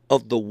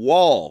of the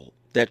wall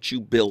that you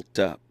built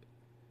up,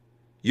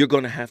 you're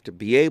going to have to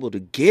be able to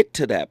get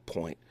to that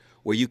point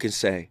where you can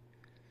say,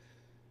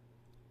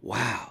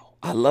 wow,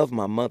 I love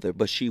my mother,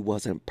 but she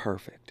wasn't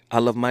perfect. I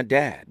love my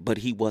dad, but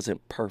he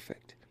wasn't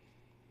perfect.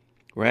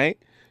 Right?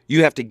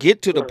 You have to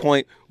get to the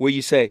point where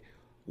you say,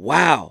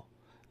 wow,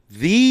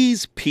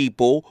 these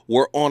people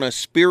were on a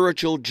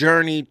spiritual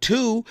journey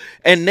too,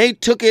 and they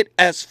took it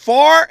as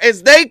far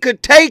as they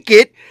could take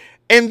it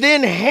and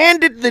then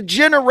handed the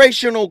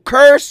generational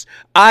curse,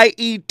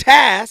 i.e.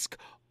 task,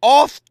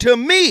 off to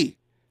me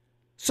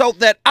so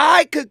that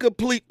I could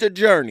complete the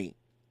journey.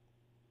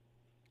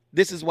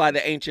 This is why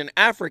the ancient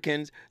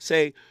Africans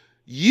say,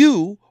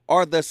 you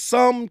are the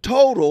sum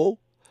total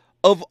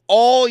of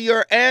all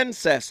your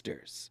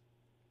ancestors.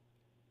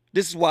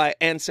 This is why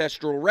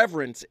ancestral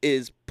reverence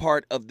is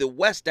part of the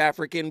West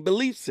African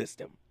belief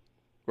system,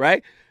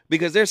 right?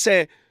 Because they're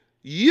saying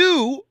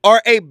you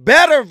are a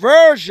better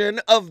version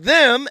of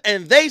them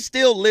and they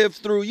still live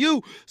through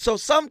you. So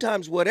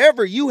sometimes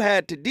whatever you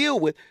had to deal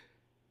with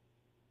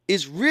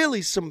is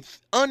really some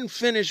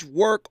unfinished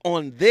work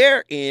on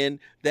their end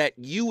that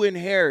you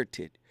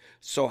inherited.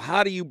 So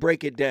how do you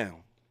break it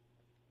down?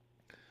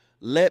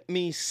 Let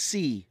me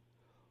see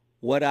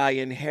what I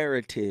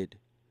inherited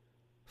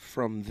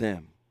from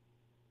them.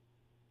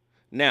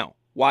 Now,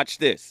 watch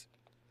this.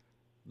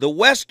 The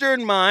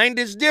Western mind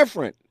is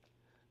different.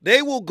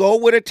 They will go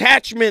with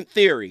attachment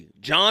theory.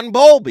 John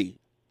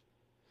Bowlby,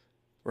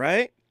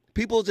 right?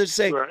 People just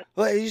say,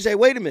 well, you say,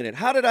 wait a minute,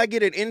 how did I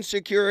get an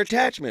insecure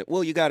attachment?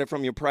 Well, you got it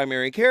from your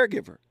primary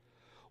caregiver.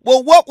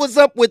 Well, what was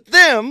up with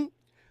them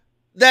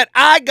that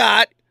I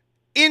got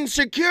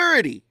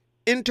insecurity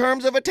in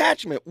terms of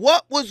attachment?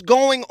 What was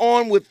going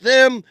on with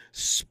them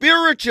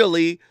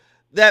spiritually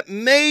that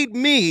made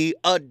me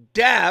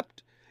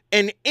adapt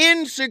an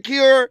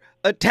insecure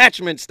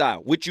attachment style,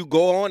 which you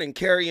go on and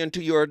carry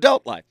into your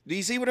adult life? Do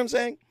you see what I'm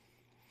saying?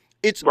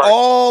 It's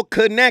all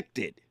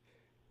connected.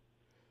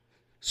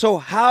 So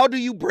how do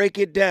you break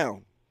it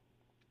down?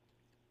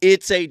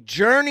 It's a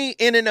journey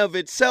in and of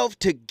itself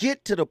to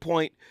get to the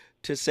point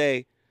to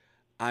say,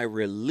 I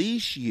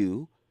release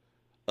you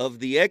of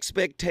the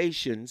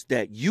expectations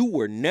that you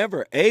were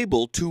never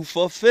able to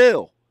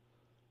fulfill.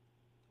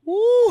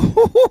 Woo.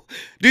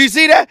 Do you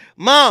see that?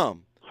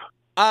 Mom,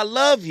 I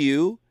love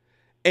you,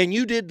 and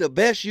you did the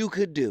best you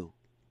could do.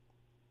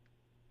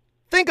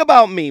 Think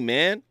about me,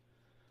 man.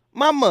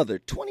 My mother,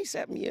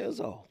 27 years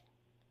old,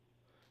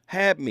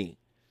 had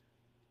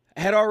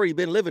already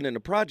been living in the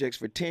projects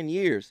for 10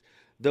 years.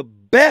 The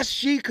best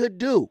she could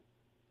do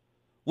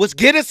was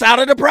get us out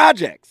of the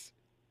projects.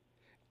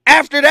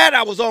 After that,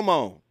 I was on my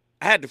own.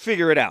 I had to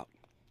figure it out.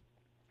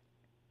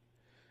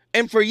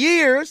 And for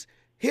years,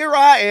 here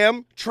I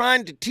am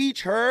trying to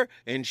teach her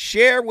and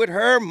share with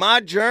her my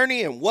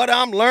journey and what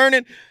I'm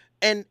learning.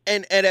 And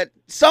at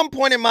some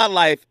point in my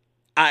life,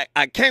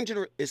 I came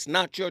to it's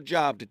not your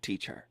job to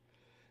teach her.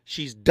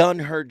 She's done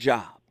her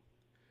job.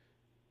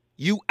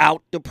 You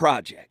out the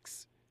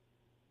projects.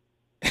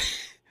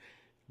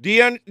 Do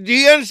you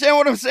understand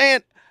what I'm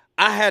saying?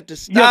 I had to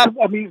stop.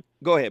 Yeah, I mean,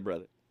 go ahead,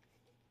 brother.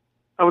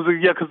 I was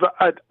because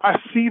I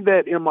see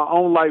that in my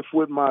own life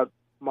with my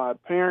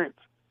parents,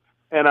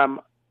 and I'm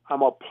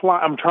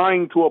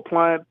trying to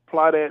apply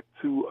that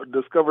to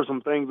discover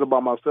some things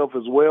about myself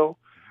as well.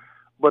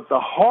 But the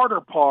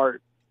harder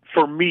part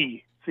for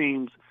me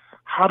seems,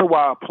 how do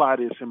I apply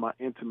this in my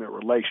intimate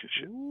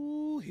relationship?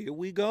 Ooh, here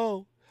we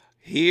go.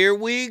 Here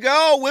we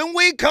go. When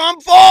we come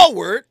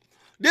forward,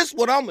 this is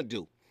what I'm going to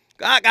do.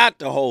 I got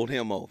to hold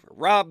him over.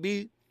 Rob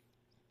B.,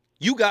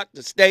 you got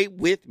to stay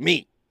with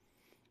me.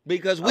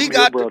 Because we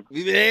got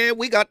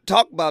to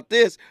talk about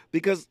this.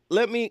 Because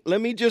let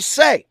me just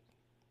say,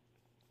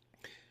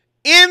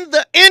 in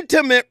the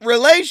intimate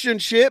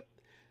relationship,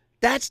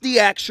 that's the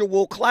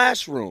actual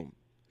classroom.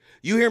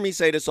 You hear me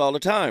say this all the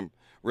time.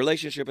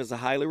 Relationship is a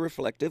highly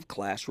reflective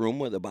classroom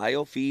where the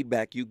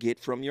biofeedback you get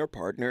from your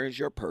partner is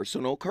your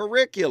personal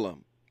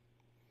curriculum.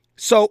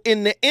 So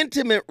in the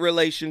intimate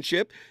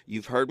relationship,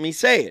 you've heard me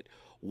say it,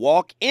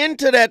 walk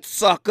into that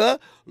sucker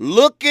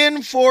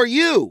looking for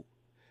you.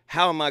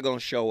 How am I going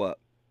to show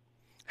up?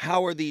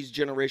 How are these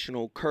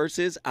generational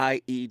curses,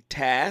 i.e.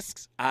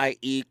 tasks,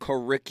 i.e.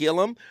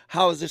 curriculum,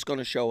 how is this going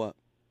to show up?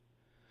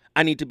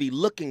 I need to be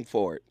looking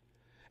for it.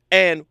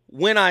 And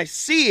when I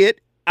see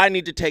it, I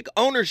need to take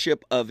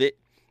ownership of it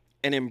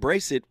and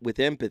embrace it with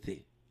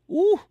empathy.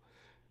 Ooh.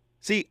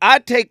 See, I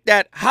take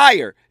that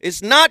higher.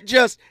 It's not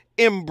just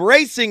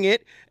embracing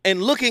it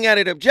and looking at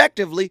it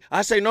objectively.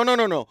 I say,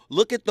 no.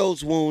 Look at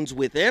those wounds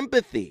with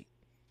empathy.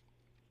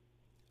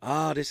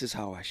 Ah, this is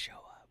how I show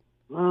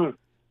up.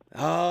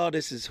 Oh,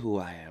 this is who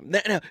I am.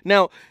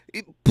 Now,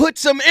 put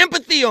some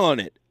empathy on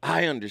it.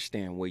 I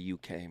understand where you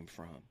came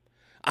from.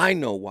 I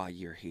know why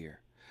you're here.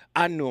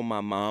 I know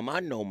my mom.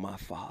 I know my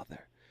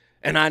father.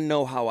 And I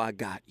know how I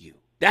got you.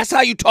 That's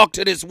how you talk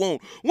to this wound.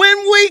 When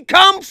we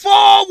come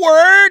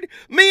forward,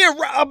 me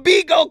and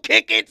B go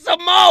kick it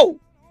some more.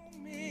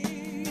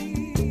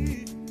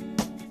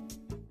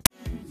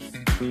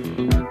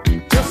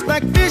 Just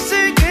like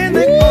fishing in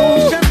the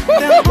ocean,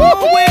 there'll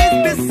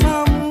always be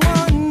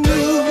someone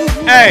new.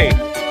 Hey,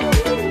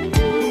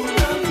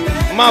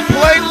 my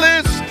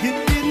playlist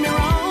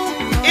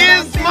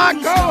is my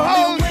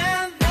co-host.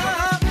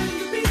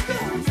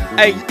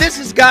 Hey, this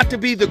has got to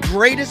be the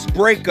greatest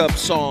breakup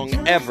song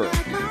ever.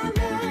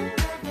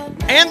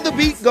 And the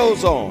beat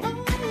goes on.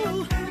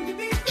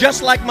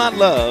 Just like my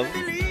love,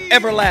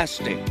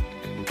 everlasting.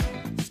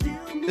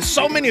 There's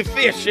so many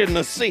fish in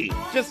the sea.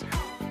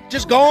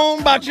 Just go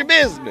on about your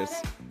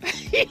business.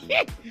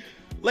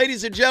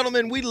 Ladies and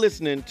gentlemen, we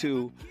listening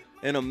to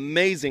an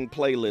amazing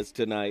playlist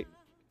tonight.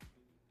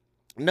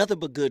 Nothing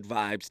but good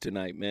vibes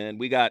tonight, man.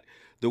 We got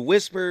the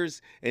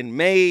Whispers and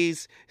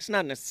Maze. It's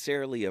not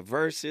necessarily a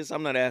versus.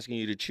 I'm not asking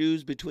you to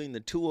choose between the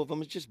two of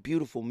them. It's just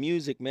beautiful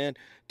music, man,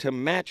 to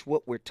match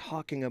what we're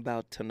talking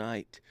about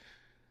tonight.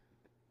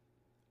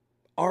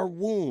 Our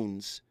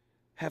wounds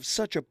have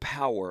such a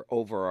power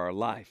over our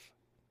life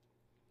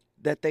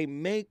that they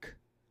make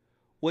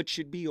what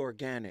should be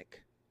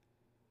organic,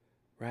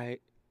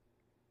 right?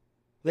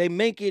 They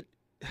make it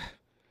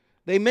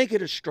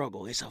a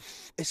struggle.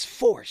 It's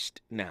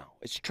forced now.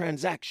 It's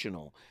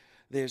transactional.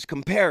 There's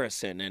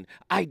comparison, and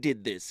I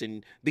did this,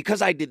 and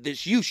because I did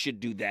this, you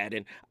should do that,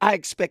 and I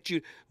expect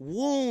you.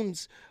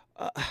 Wounds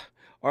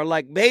are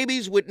like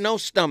babies with no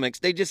stomachs.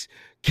 They just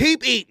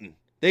keep eating.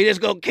 They just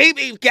go, keep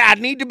eating. I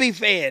need to be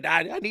fed.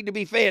 I need to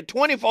be fed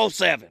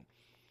 24/7.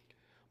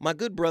 My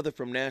good brother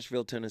from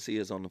Nashville, Tennessee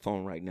is on the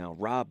phone right now,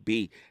 Rob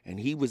B., and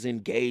he was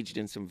engaged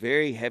in some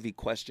very heavy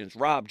questions.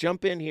 Rob,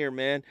 jump in here,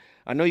 man.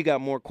 I know you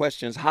got more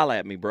questions. Holla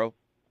at me, bro.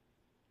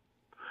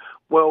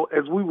 Well,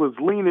 as we was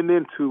leaning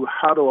into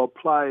how to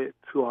apply it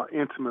to our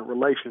intimate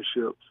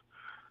relationships,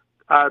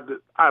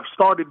 I've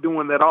started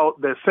doing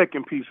that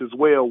second piece as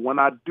well. When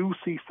I do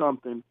see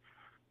something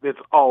that's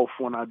off,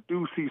 when I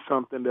do see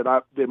something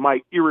that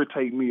might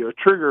irritate me or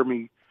trigger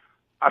me,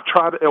 I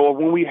try to, or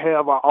when we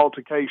have our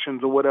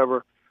altercations or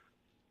whatever,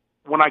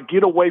 when I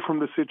get away from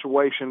the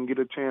situation, get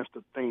a chance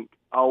to think,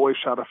 I always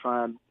try to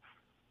find,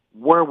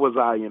 where was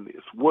I in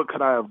this? What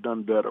could I have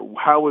done better?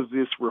 What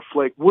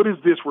is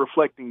this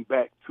reflecting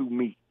back to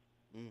me?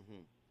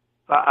 Mm-hmm.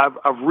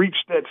 I've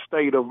reached that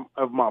state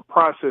of my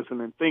processing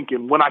and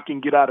thinking when I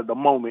can get out of the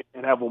moment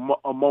and have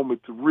a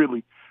moment to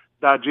really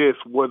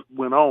digest what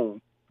went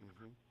on.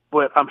 Mm-hmm.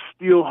 But I'm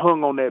still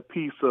hung on that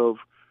piece of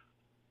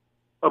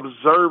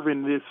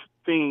observing this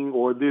thing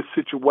or this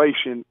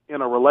situation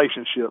in a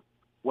relationship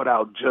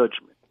without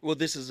judgment. Well,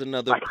 this is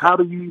another. Like, how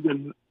do you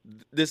even?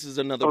 This is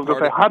another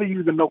part. Say, how do you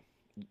even know?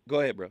 Go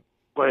ahead, bro.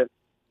 Go ahead.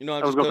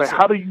 I was going to say,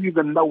 how do you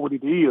even know what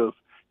it is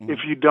if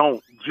you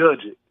don't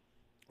judge it?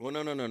 Well,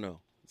 no.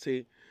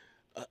 See,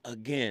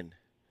 again,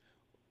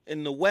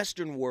 in the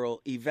Western world,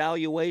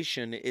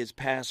 evaluation is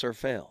pass or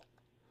fail,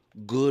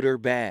 good or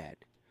bad,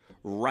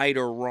 right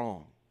or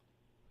wrong.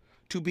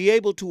 To be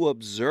able to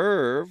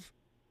observe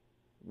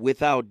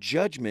without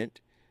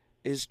judgment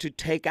is to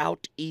take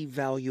out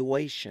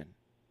evaluation.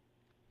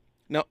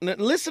 Now,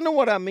 listen to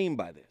what I mean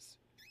by this.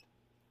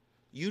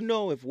 You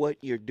know if what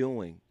you're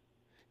doing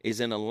is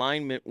in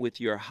alignment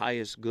with your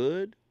highest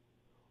good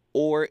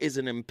or is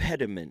an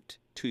impediment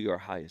to your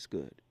highest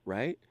good,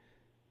 right?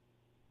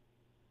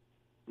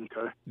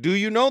 Okay. Do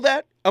you know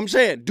that? I'm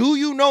saying, do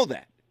you know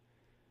that?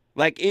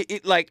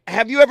 Like, like,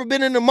 have you ever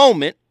been in a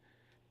moment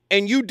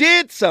and you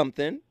did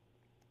something,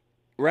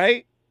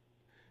 right?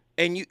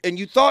 And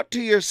you thought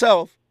to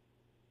yourself,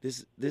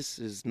 this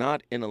is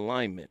not in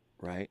alignment,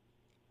 right?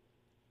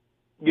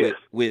 Yes.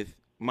 With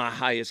my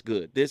highest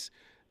good.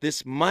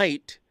 This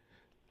might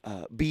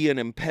be an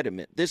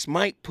impediment. This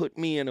might put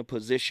me in a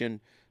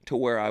position to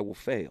where I will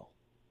fail,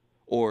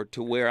 or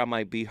to where I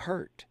might be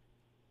hurt,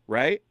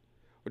 right?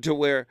 Or to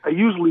where I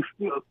usually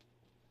feel.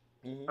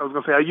 I was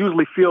gonna say I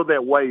usually feel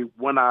that way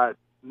when I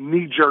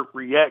knee-jerk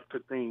react to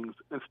things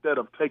instead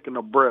of taking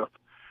a breath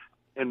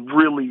and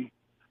really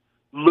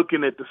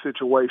looking at the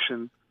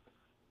situation.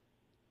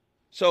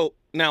 So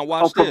now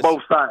watch from this.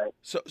 both sides.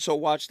 So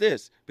watch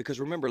this, because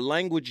remember,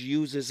 language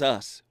uses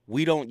us.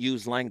 We don't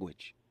use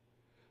language.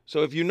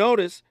 So if you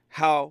notice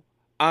how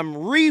I'm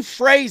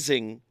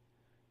rephrasing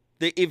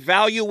the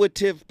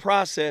evaluative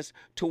process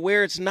to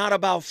where it's not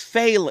about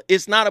fail,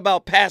 it's not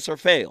about pass or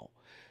fail.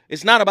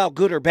 It's not about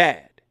good or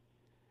bad.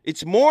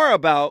 It's more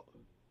about,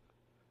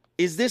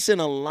 is this in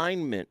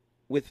alignment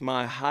with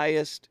my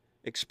highest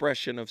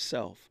expression of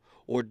self,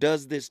 or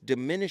does this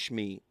diminish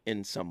me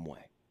in some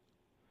way?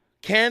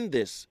 Can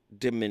this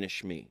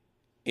diminish me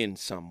in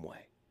some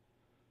way?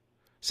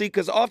 See,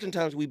 because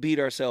oftentimes we beat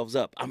ourselves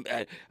up.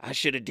 I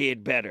should have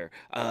did better.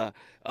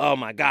 Oh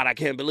my God, I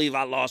can't believe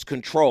I lost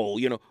control.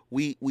 You know,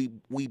 we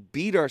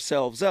beat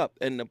ourselves up.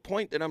 And the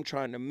point that I'm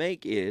trying to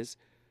make is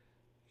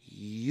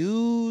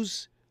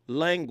use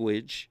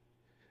language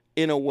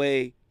in a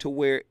way to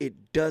where it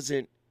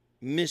doesn't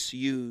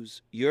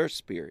misuse your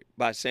spirit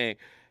by saying,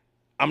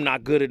 I'm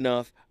not good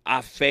enough,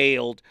 I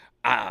failed,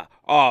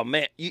 oh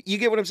man, you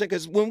get what I'm saying?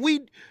 Because when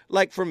we,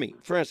 like for me,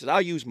 for instance,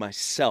 I'll use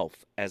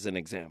myself as an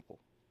example.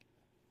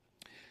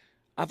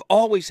 I've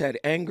always had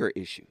anger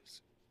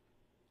issues,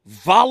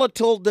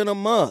 volatile than a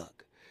mug.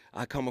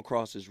 I come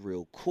across as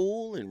real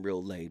cool and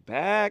real laid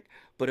back,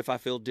 but if I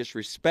feel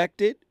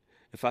disrespected,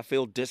 if I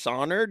feel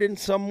dishonored in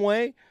some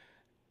way,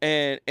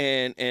 and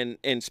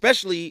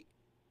especially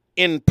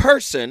in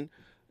person,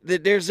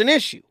 that there's an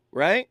issue,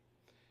 right?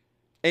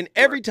 And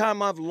every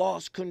time I've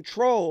lost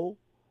control,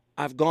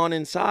 I've gone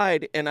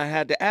inside and I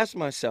had to ask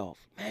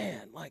myself,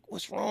 man, like,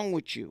 what's wrong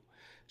with you?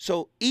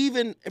 So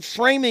even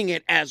framing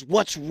it as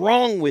what's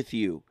wrong with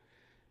you,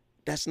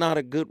 that's not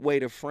a good way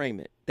to frame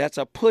it. That's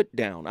a put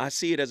down. I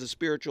see it as a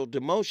spiritual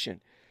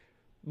demotion.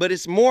 But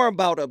it's more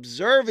about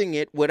observing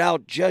it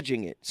without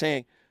judging it,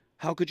 saying,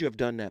 how could you have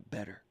done that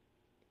better?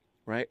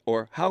 Right?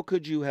 Or how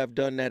could you have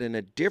done that in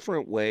a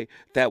different way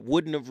that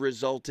wouldn't have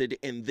resulted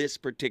in this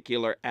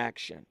particular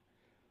action?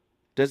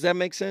 Does that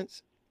make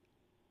sense?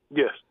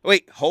 Yes.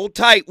 Wait, hold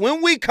tight.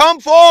 When we come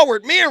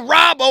forward, me and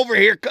Rob over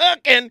here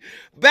cooking,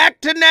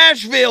 back to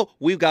Nashville,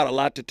 we've got a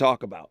lot to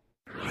talk about.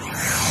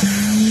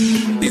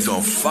 He's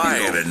on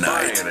fire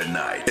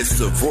tonight. It's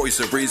the Voice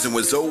of Reason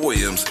with Zoe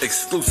Williams,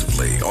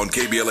 exclusively on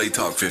KBLA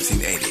Talk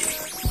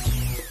 1580.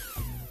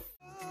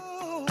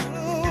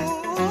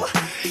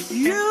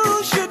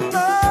 You should know.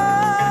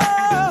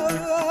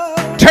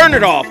 Turn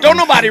it off. Don't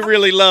nobody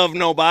really love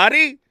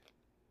nobody.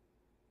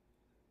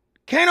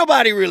 Can't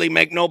nobody really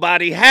make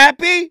nobody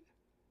happy.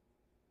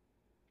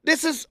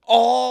 This is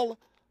all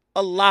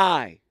a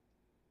lie.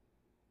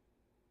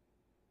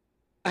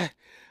 I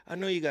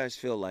know you guys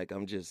feel like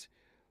I'm just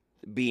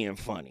being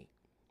funny.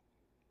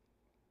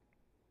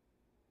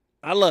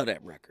 I love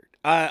that record.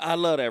 I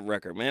love that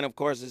record, man. Of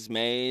course, it's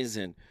Maze,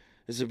 and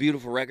it's a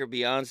beautiful record.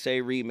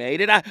 Beyonce remade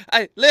it.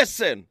 I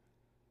listen.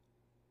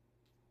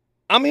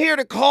 I'm here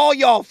to call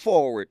y'all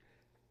forward.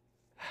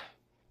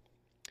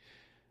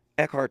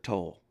 Eckhart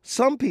Tolle.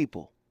 Some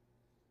people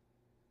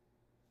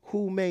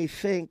who may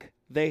think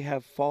they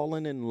have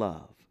fallen in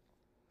love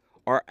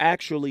are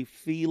actually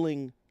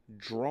feeling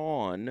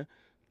drawn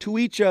to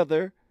each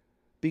other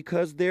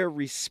because their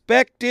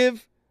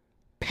respective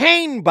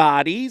pain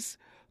bodies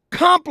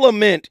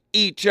complement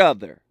each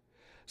other.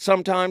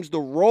 Sometimes the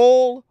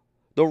roles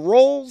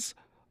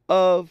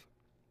of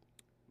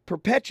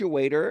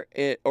perpetuator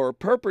or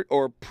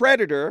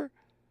predator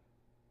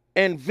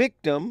and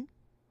victim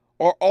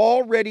are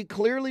already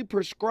clearly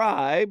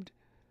prescribed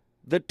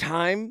the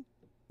time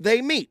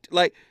they meet.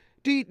 Like,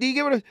 do you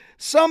get what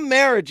some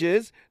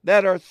marriages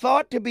that are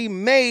thought to be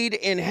made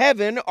in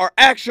heaven are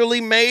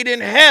actually made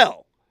in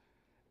hell?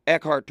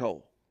 Eckhart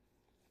Tolle.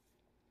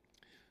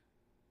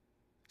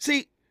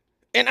 See,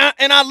 and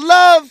I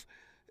love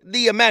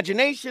the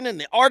imagination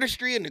and the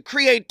artistry and the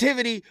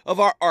creativity of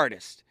our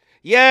artists.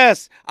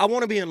 Yes, I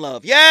want to be in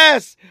love.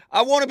 Yes,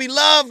 I want to be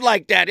loved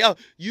like that.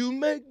 You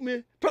make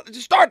me...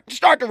 Start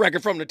the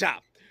record from the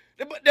top.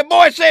 The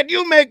boy said,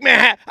 you make me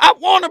happy. I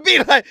want to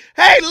be like,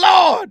 hey,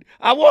 Lord,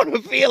 I want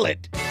to feel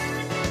it.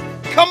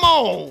 Come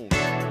on.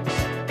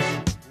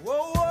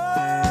 Whoa,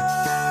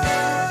 whoa.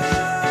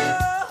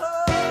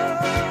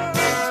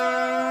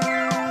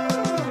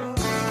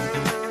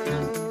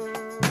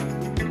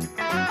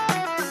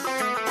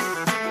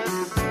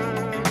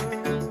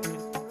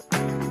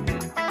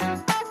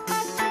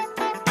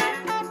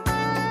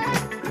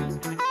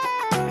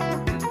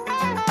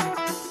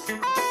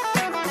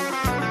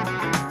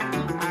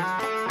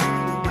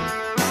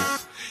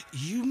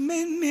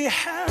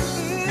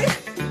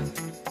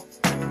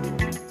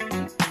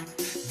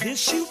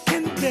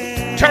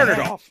 turn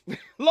it off.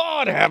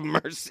 Lord have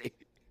mercy.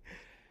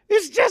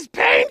 It's just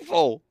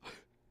painful.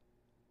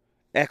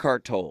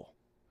 Eckhart Tolle.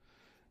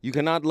 You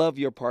cannot love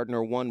your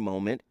partner one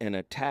moment and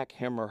attack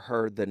him or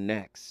her the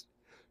next.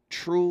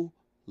 True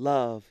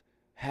love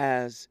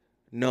has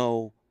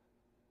no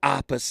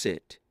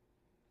opposite.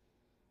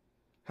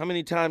 How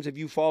many times have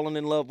you fallen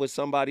in love with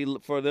somebody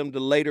for them to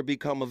later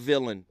become a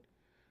villain?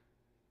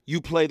 You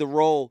play the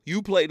role.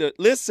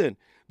 Listen,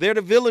 they're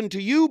the villain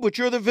to you, but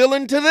you're the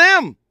villain to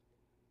them.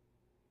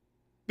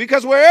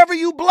 Because wherever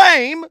you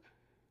blame,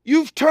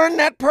 you've turned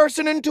that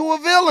person into a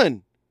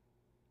villain.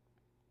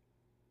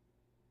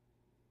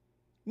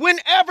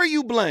 Whenever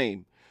you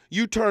blame,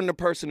 you turn the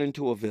person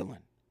into a villain.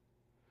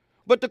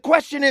 But the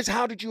question is,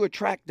 how did you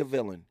attract the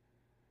villain?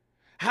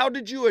 How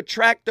did you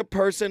attract the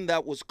person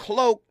that was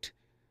cloaked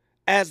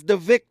as the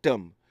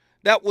victim,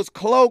 that was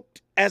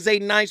cloaked as a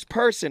nice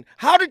person?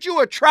 How did you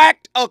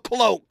attract a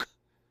cloak?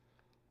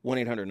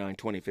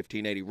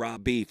 1-800-920-1580.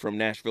 Rob B. from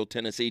Nashville,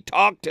 Tennessee.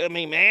 Talk to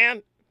me,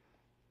 man.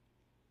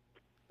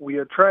 We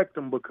attract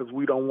them because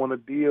we don't want to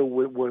deal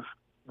with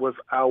what's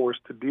ours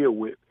to deal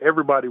with.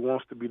 Everybody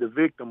wants to be the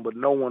victim, but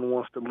no one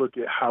wants to look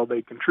at how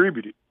they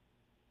contributed.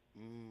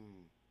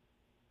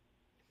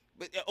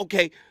 But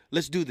okay,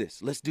 let's do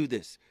this.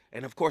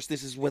 And of course,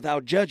 this is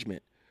without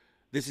judgment.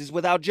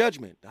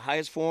 The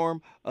highest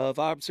form of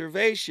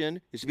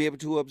observation is to be able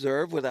to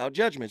observe without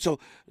judgment. So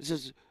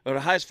the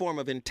highest form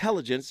of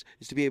intelligence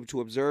is to be able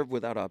to observe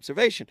without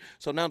observation.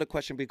 So now the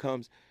question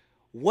becomes,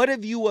 what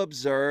have you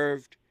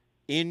observed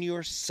in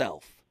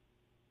yourself,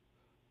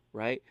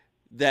 right,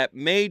 that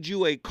made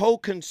you a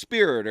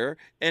co-conspirator,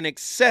 an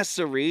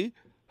accessory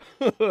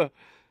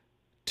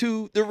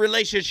to the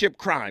relationship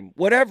crime,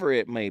 whatever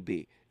it may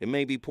be? It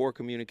may be poor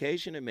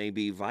communication. It may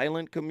be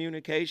violent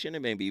communication.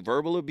 It may be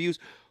verbal abuse.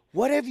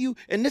 What have you,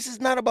 and this is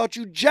not about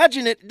you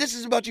judging it. This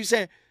is about you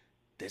saying,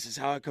 this is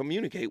how I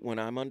communicate when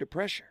I'm under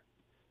pressure.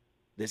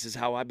 This is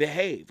how I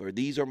behave, or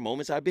these are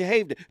moments I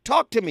behaved.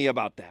 Talk to me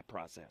about that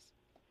process.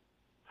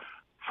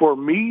 For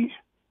me,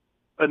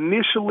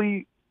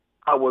 initially,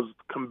 I was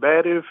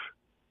combative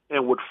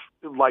and would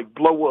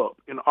blow up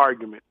in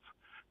arguments.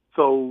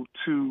 So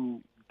to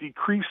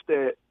decrease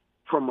that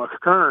from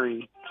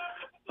occurring,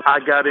 I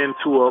got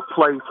into a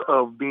place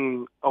of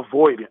being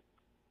avoidant.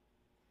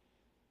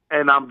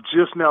 And I'm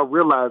just now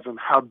realizing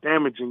how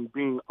damaging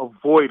being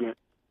avoidant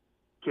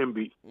can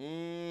be.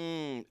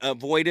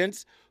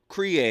 Avoidance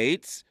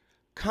creates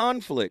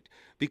conflict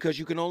because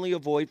you can only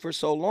avoid for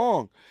so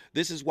long.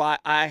 This is why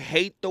I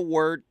hate the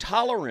word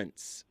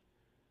tolerance.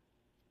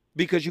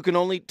 Because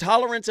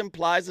tolerance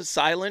implies a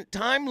silent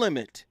time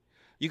limit.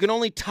 You can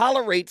only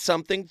tolerate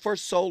something for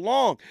so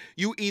long.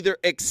 You either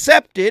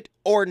accept it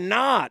or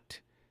not.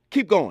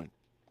 Keep going.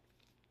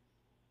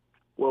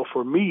 Well,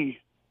 for me,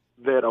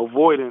 that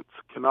avoidance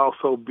can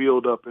also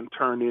build up and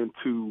turn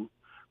into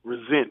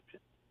resentment,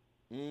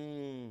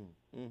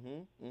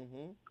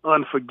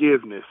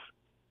 unforgiveness.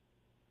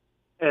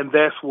 And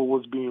that's what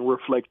was being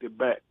reflected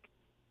back.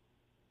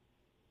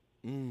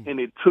 And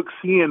it took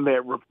seeing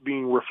that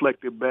being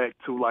reflected back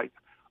to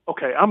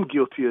okay, I'm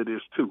guilty of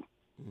this too.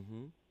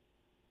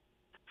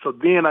 So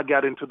then I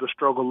got into the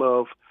struggle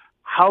of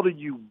how do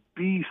you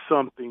be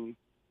something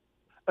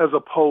as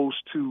opposed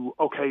to,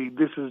 okay,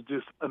 this is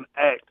just an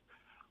act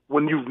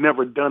when you've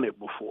never done it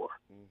before.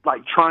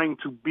 Like trying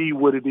to be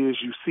what it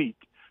is you seek,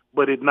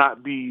 but it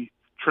not be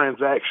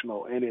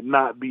transactional and it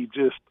not be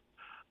just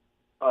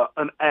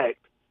an act.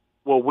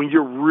 Well, when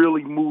you're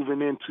really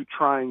moving into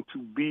trying to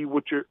be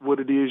what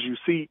it is you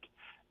seek,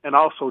 and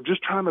also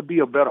just trying to be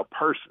a better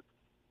person.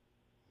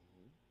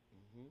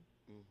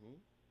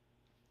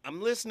 I'm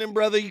listening,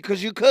 brother,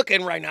 because you're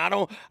cooking right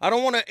now. I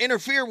don't want to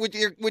interfere with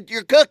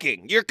your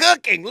cooking. You're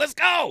cooking. Let's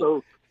go.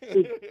 So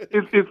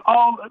it's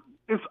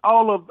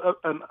all of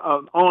an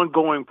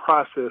ongoing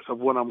process of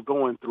what I'm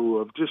going through,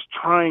 of just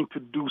trying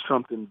to do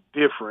something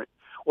different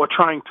or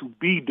trying to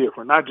be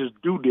different, not just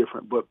do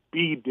different, but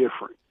be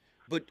different.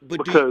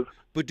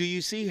 But do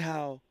you see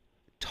how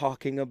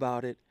talking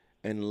about it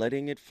and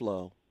letting it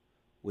flow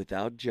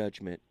without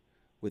judgment,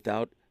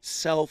 without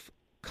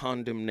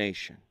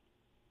self-condemnation,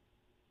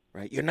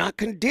 right? You're not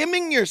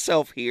condemning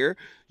yourself here.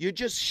 You're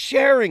just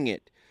sharing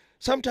it.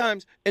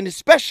 Sometimes, and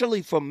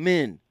especially for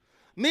men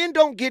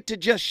don't get to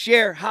just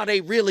share how they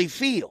really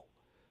feel,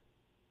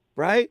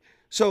 right?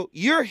 So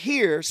you're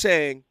here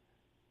saying,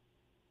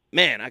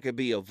 man, I could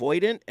be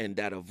avoidant, and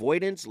that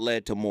avoidance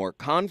led to more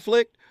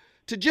conflict.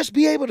 To just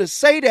be able to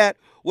say that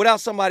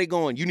without somebody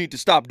going, you need to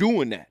stop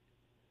doing that.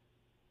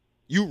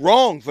 You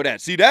wrong for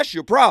that. See, that's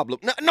your problem.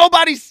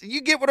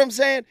 You get what I'm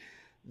saying?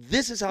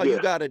 This is how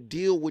you got to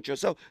deal with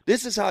yourself.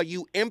 This is how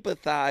you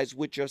empathize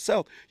with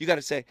yourself. You got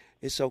to say,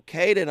 it's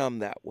okay that I'm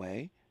that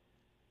way.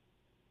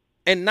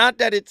 And not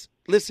that it's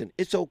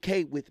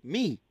okay with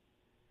me.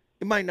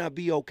 It might not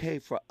be okay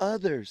for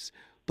others,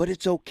 but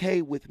it's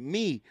okay with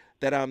me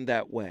that I'm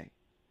that way.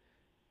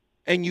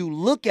 And you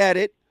look at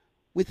it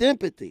with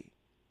empathy.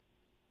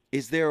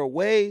 Is there a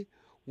way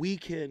we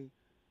can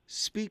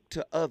speak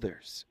to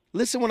others?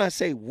 Listen when I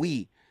say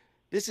we.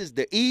 This is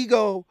the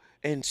ego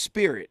and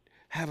spirit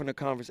having a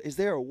conversation? Is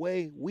there a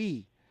way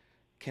we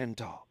can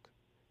talk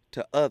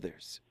to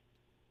others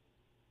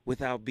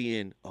without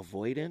being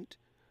avoidant,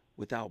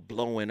 without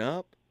blowing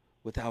up,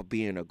 without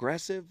being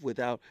aggressive,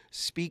 without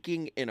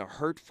speaking in a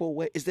hurtful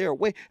way? Is there a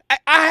way?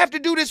 I have to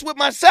do this with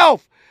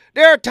myself.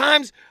 There are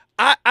times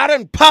I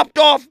done popped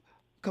off.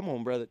 Come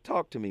on, brother.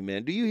 Talk to me,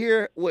 man. Do you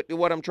hear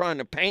what I'm trying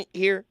to paint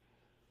here?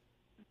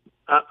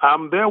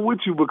 I'm there with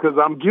you because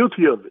I'm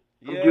guilty of it.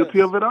 I'm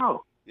guilty of it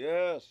all.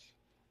 Yes.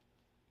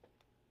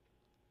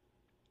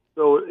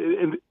 So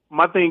and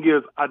my thing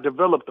is I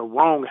developed a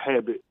wrong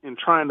habit in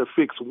trying to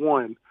fix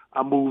one.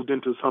 I moved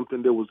into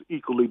something that was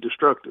equally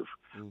destructive,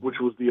 which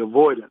was the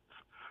avoidance.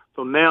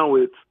 So now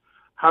it's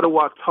how do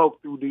I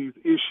talk through these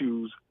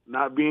issues,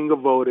 not being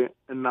avoidant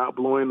and not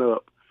blowing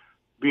up,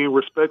 being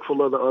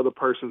respectful of the other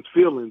person's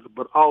feelings,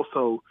 but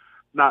also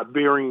not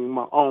burying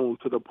my own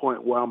to the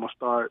point where I'm going to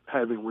start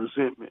having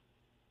resentment.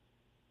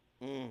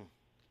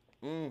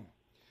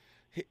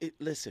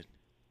 Listen,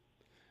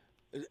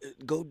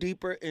 go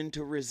deeper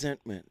into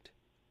resentment.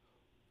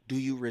 Do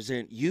you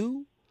resent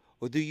you,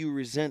 or do you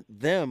resent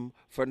them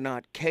for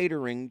not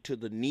catering to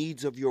the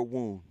needs of your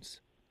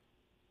wounds?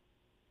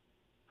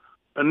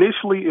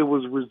 Initially, it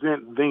was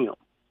resent them,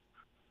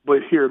 but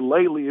here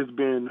lately it's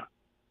been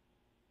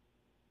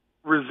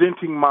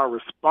resenting my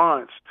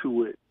response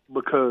to it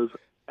because,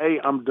 A,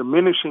 I'm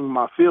diminishing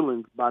my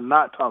feelings by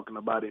not talking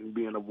about it and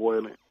being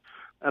avoidant,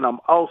 and I'm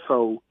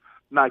also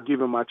not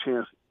giving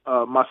myself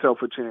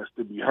a chance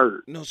to be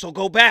heard. No, so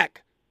go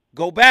back.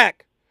 Go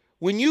back.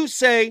 When you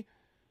say,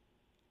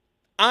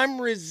 I'm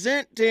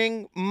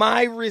resenting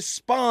my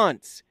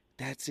response,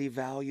 that's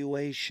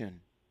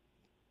evaluation.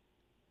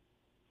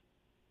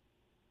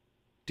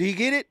 Do you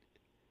get it?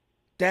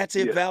 That's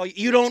evaluation.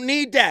 You don't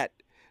need that.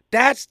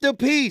 That's the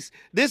piece.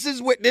 This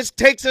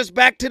takes us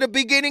back to the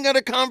beginning of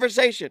the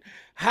conversation.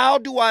 How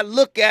do I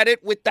look at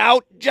it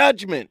without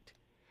judgment?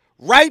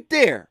 Right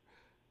there.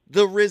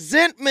 The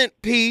resentment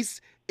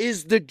piece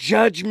is the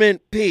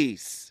judgment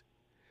piece.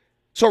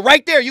 So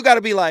right there, you got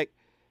to be like,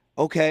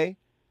 okay,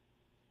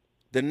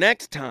 the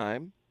next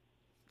time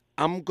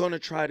I'm going to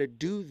try to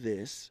do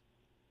this,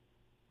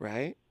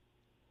 right?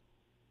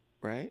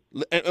 Right?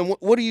 And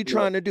what are you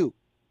trying to do?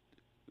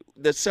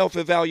 The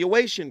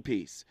self-evaluation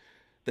piece.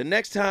 The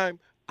next time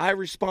I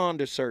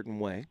respond a certain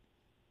way,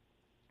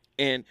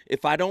 and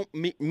if I don't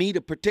meet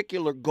a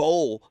particular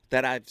goal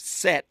that I've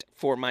set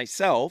for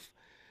myself,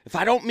 if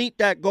I don't meet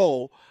that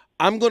goal,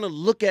 I'm going to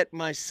look at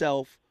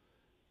myself.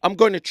 I'm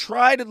going to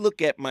try to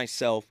look at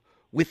myself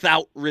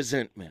without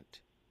resentment.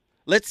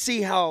 Let's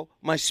see how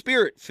my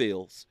spirit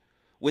feels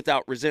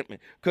without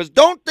resentment. Because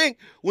don't think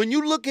when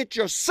you look at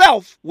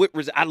yourself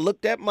with I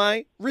looked at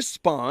my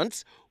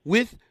response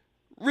with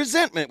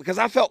resentment because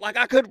I felt like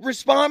I could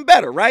respond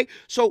better, right?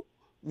 So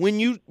when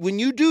you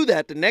do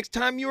that, the next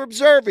time you're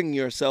observing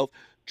yourself,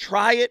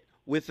 try it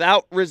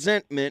without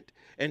resentment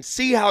and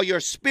see how your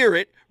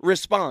spirit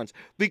responds.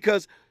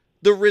 Because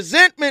the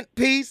resentment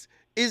piece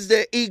is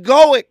the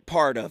egoic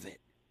part of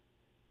it.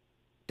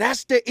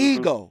 That's the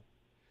ego.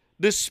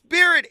 The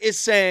spirit is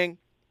saying,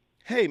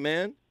 hey,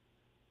 man,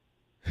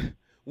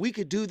 we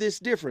could do this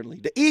differently.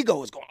 The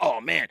ego is going, oh,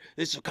 man,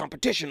 this is a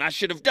competition. I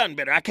should have done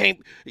better. I can't.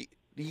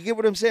 You get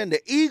what I'm saying?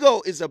 The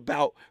ego is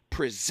about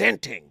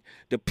presenting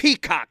the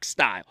peacock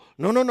style.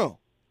 No.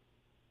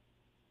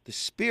 The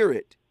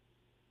spirit,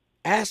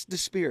 ask the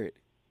spirit,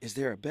 is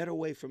there a better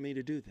way for me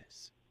to do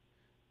this?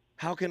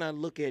 How can I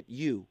look at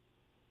you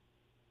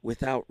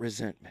without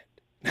resentment?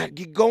 Now,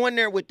 you go in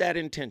there with that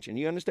intention.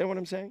 You understand what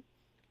I'm saying?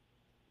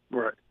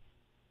 Right.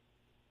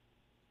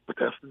 But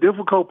that's the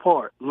difficult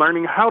part,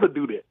 learning how to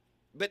do that.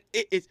 But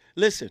it's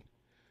listen,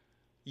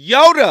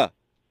 Yoda,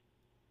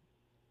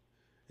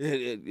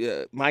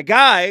 my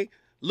guy,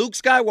 Luke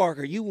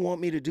Skywalker, you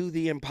want me to do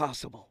the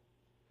impossible.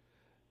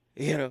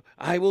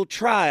 I will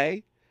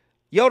try.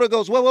 Yoda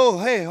goes, whoa,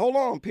 hey, hold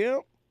on,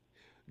 pimp.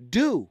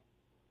 Do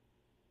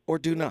or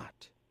do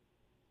not.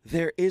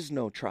 There is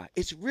no try.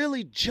 It's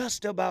really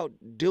just about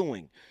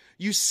doing.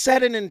 You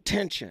set an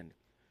intention.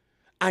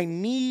 I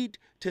need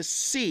to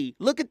see.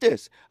 Look at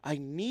this. I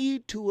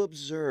need to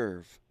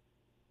observe,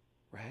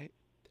 right,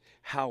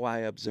 how I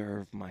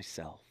observe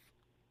myself.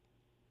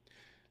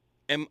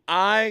 Am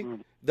I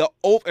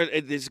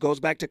this goes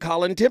back to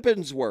Colin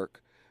Tippin's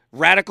work,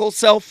 radical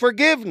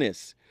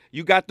self-forgiveness.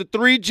 You got the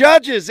three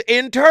judges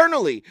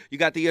internally. You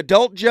got the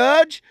adult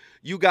judge.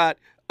 You got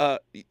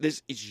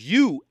this is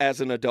you as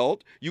an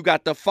adult. You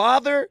got the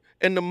father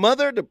and the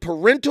mother, the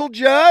parental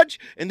judge,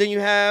 and then you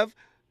have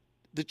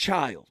the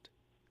child,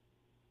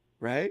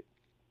 right?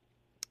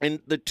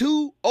 And the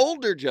two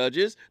older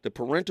judges, the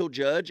parental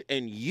judge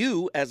and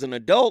you as an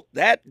adult,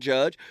 that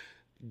judge,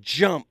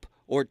 jump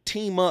or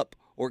team up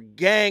or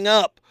gang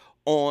up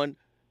on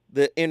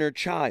the inner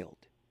child.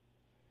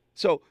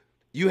 So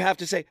you have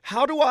to say,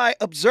 how do I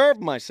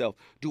observe myself?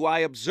 Do I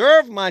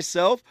observe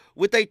myself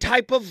with a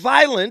type of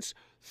violence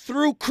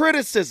through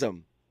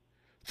criticism,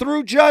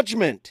 through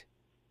judgment?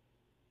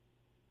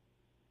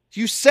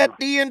 You set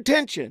the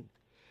intention.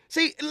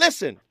 See,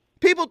 listen,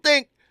 people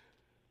think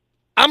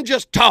I'm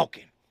just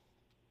talking.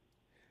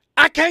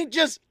 I can't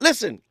just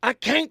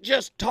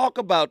talk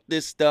about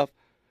this stuff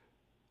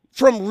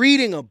from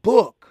reading a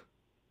book.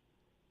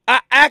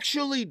 I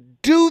actually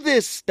do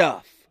this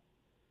stuff.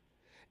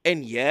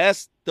 And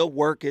yes, the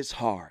work is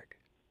hard.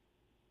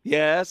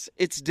 Yes,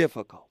 it's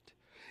difficult.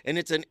 And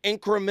it's an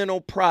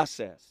incremental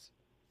process.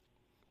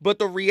 But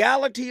the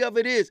reality of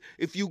it is,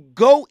 if you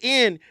go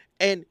in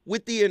and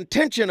with the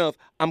intention of,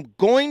 I'm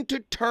going to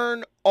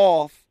turn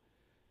off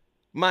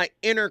my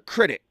inner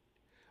critic,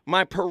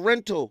 my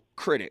parental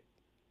critic,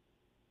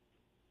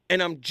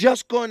 and I'm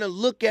just going to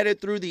look at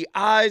it through the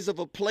eyes of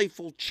a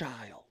playful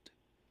child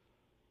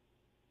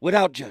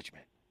without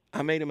judgment.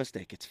 I made a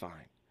mistake. It's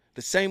fine.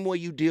 The same way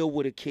you deal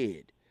with a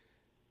kid.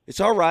 It's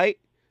all right.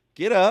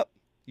 Get up.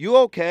 You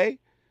okay?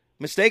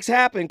 Mistakes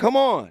happen. Come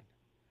on.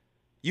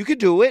 You can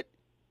do it.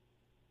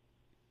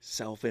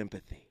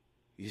 Self-empathy.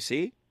 You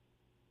see?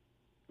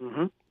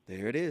 Mm-hmm.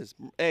 There it is.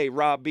 Hey,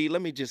 Rob B.,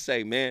 let me just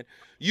say, man,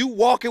 you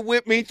walking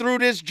with me through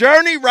this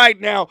journey right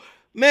now.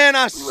 Man,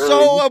 I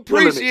so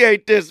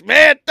appreciate this,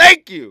 man.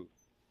 Thank you.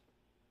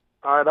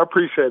 All right, I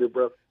appreciate it,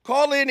 brother.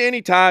 Call in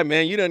anytime,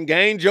 man. You done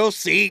gained your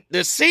seat.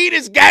 The seat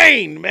is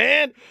gained,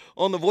 man.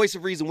 On the Voice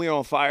of Reason, we're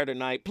on fire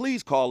tonight.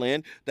 Please call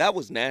in. That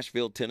was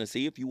Nashville,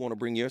 Tennessee. If you want to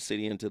bring your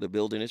city into the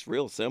building, it's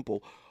real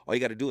simple. All you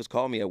got to do is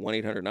call me at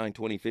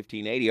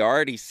 1-800-920-1580. I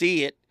already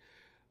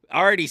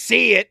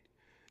see it.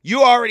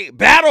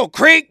 Battle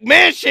Creek,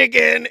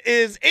 Michigan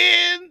is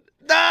in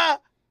the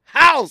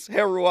house.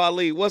 Heru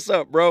Ali, what's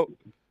up, bro?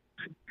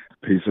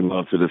 Peace and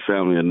love to the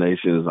family of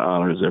nations.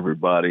 Honors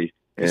everybody,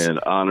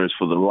 and honors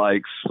for the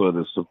likes, for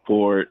the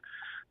support.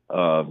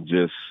 I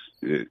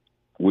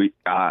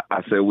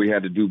said we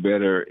had to do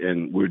better,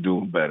 and we're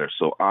doing better.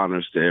 So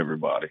honors to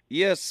everybody.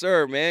 Yes,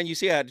 sir, man. You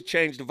see, I had to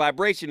change the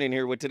vibration in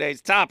here with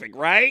today's topic,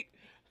 right?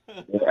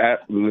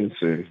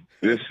 Listen,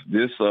 this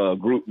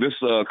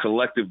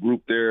collective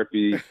group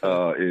therapy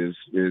is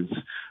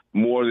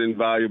more than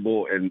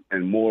valuable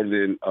and more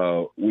than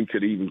we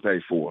could even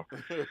pay for.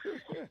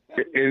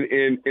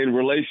 In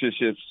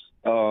relationships,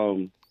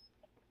 a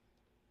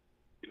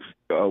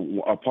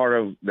part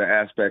of the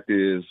aspect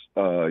is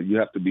you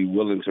have to be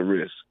willing to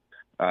risk.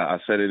 I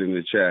said it in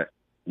the chat.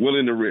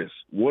 Willing to risk.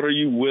 What are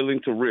you willing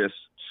to risk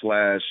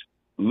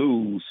 /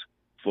 lose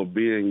for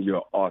being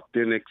your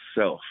authentic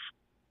self?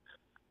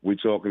 We're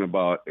talking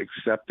about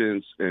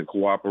acceptance and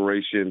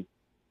cooperation.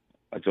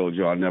 I told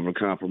you I never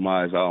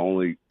compromise. I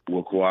only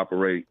will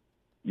cooperate.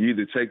 You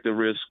either take the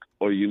risk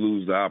or you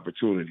lose the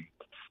opportunity.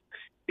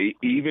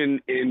 Even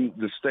in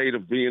the state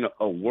of being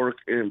a work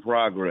in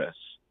progress.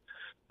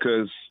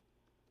 Because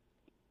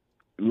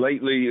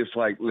lately it's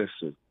like,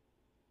 listen,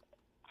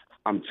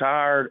 I'm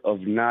tired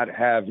of not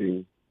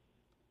having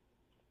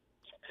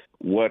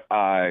what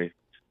I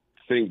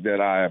think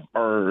that I have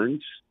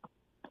earned,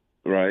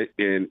 right,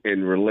 in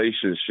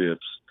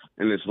relationships.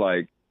 And it's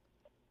like,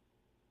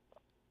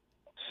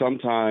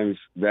 sometimes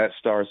that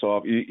starts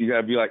off, you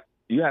got to be like,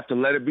 you have to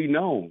let it be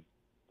known.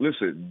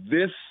 Listen,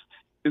 this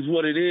is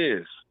what it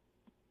is.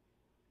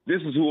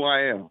 This is who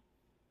I am.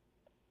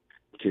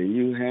 Can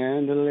you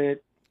handle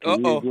it?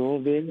 Can you go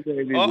big,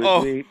 baby, with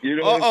me? You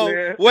know what I'm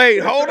saying? Wait,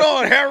 hold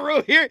on,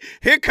 Heru. Here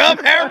come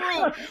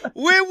Heru.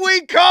 When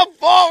we come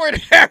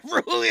forward,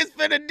 Heru is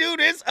finna do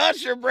this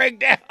usher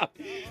breakdown.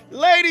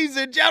 Ladies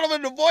and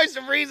gentlemen, the Voice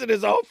of Reason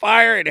is on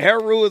fire, and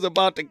Heru is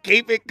about to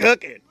keep it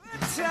cooking.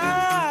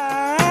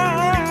 Wow.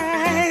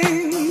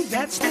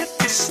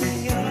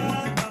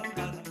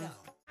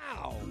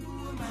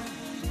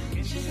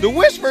 The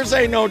whispers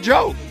ain't no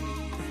joke.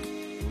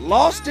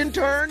 Lost and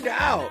turned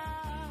out.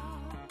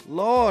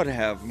 Lord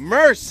have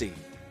mercy.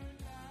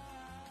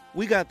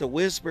 We got the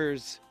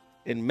whispers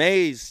and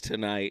Maze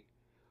tonight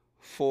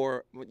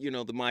for,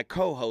 my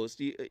co-host.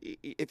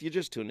 If you're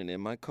just tuning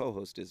in, my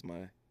co-host is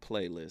my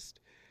playlist.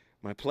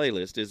 My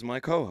playlist is my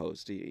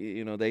co-host.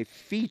 They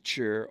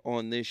feature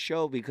on this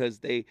show because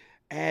they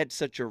add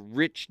such a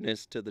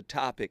richness to the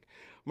topic.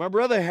 My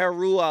brother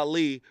Heru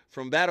Ali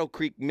from Battle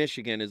Creek,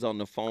 Michigan is on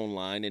the phone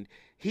line, and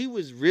he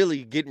was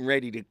really getting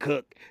ready to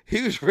cook.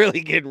 He was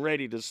really getting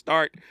ready to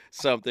start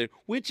something,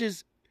 which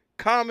is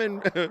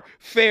common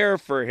fare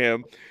for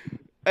him.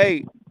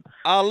 Hey,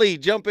 Ali,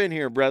 jump in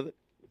here, brother.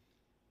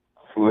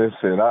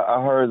 Listen,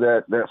 I heard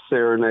that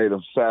serenade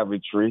of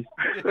savagery.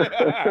 And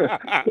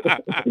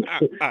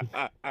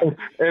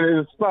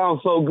it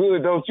sounds so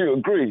good, don't you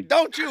agree?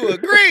 Don't you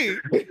agree?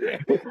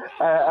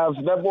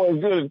 That boy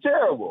is good and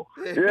terrible.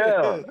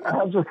 Yeah.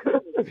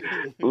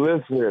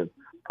 Listen,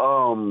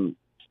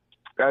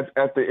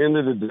 at the end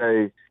of the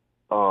day,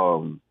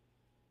 I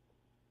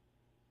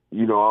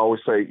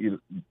always say,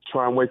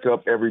 try and wake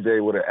up every day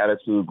with an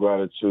attitude of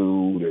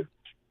gratitude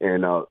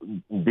and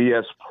be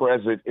as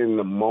present in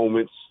the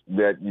moments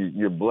that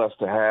you're blessed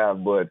to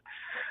have. But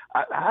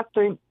I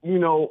think,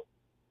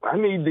 I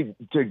need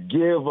to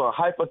give a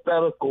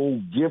hypothetical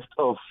gift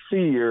of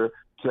fear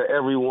to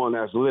everyone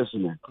that's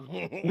listening.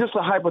 Just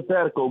a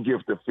hypothetical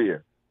gift of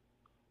fear.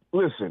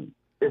 Listen,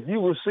 if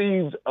you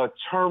received a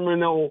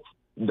terminal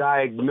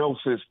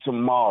diagnosis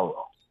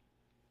tomorrow,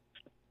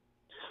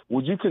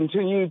 would you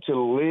continue to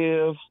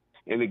live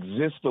and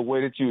exist the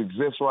way that you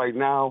exist right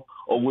now,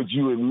 or would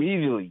you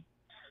immediately,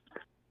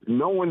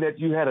 knowing that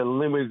you had a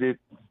limited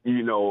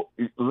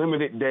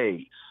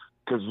days,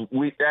 because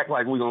we act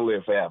like we're going to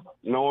live forever,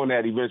 knowing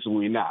that eventually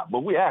we're not,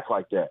 but we act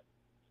like that.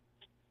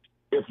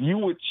 If you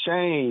would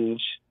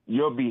change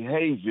your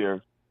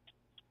behavior,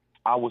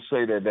 I would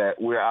say that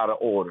we're out of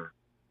order.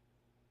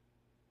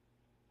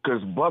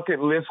 Because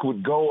bucket lists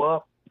would go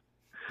up.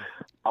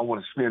 I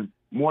want to spend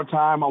more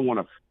time. I want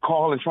to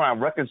call and try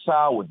and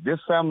reconcile with this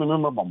family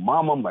member, my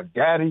mama, my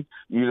daddy,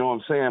 you know what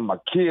I'm saying, my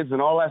kids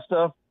and all that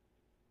stuff.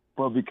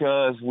 But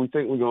because we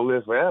think we're going to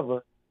live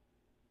forever,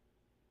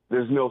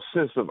 there's no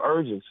sense of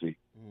urgency.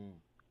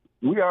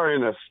 We are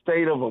in a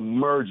state of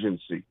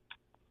emergency.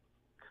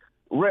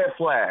 Red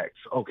flags.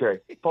 Okay.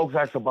 Folks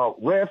ask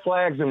about red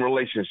flags in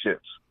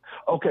relationships.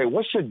 Okay,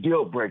 what's your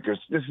deal breakers?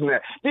 This and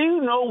that. Do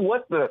you know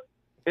what the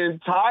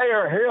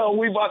entire hell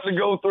we about to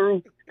go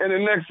through in the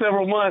next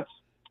several months?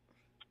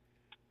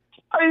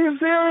 Are you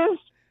serious?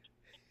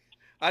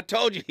 I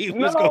told you he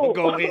was going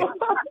to go in.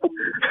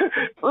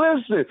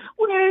 Listen,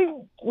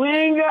 we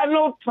ain't got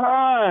no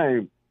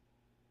time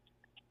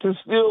to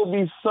still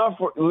be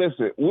suffering.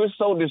 Listen, we're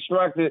so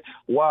distracted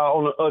while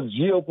on a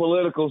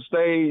geopolitical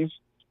stage,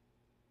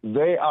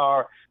 they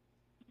are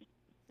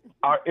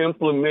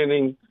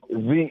implementing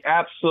the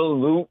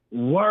absolute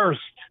worst.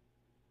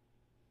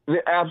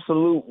 The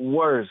absolute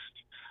worst.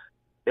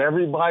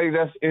 Everybody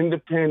that's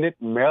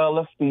independent, male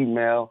or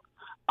female,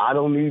 I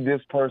don't need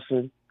this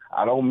person.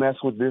 I don't mess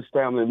with this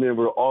family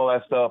member, all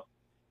that stuff.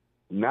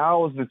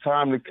 Now is the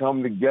time to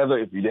come together.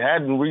 If you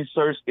hadn't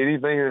researched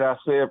anything that I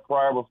said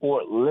prior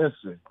before,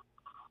 listen.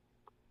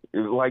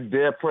 It's like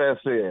Dead Press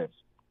says,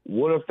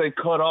 what if they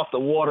cut off the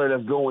water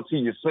that's going to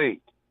your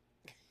sink?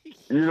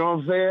 You know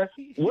what I'm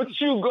saying? What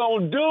you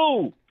gonna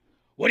do?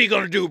 What are you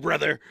going to do,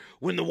 brother,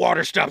 when the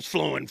water stops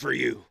flowing for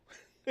you?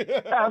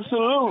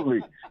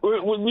 Absolutely.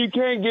 When you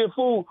can't get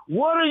food,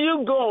 what are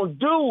you going to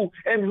do,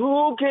 and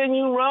who can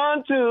you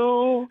run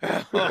to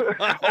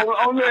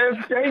on the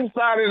escape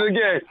side of the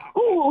game?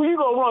 Who you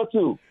going to run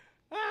to?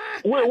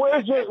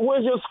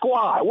 Where's your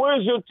squad?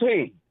 Where's your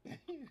team?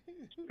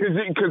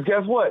 Because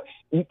guess what?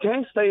 You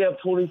can't stay up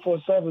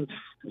 24/7,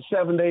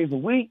 7 days a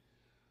week.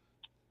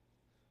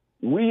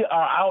 We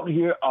are out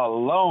here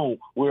alone.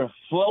 We're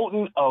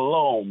floating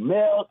alone,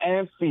 male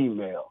and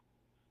female.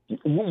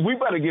 We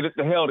better get it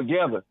the hell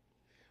together.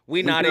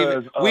 We not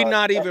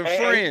even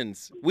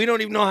friends. We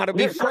don't even know how to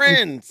be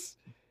friends.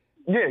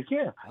 Yeah.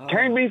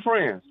 Can't be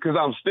friends because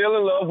I'm still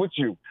in love with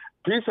you.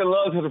 Peace and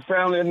love to the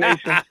family and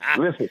nation.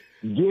 Listen,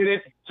 get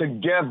it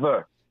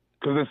together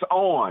because it's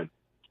on.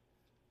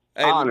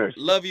 Hey, honors.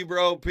 Love you,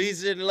 bro.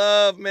 Peace and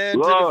love, man, to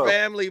the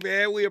family,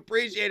 man. We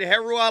appreciate it.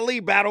 Heru Ali,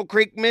 Battle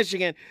Creek,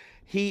 Michigan.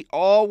 He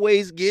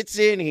always gets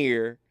in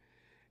here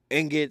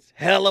and gets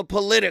hella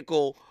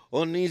political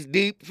on these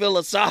deep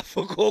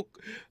philosophical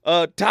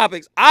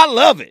topics. I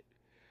love it.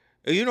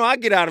 You know, I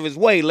get out of his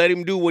way, let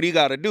him do what he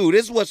got to do.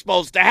 This is what's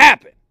supposed to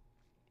happen.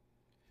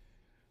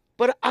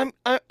 But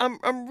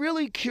I'm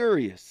really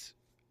curious,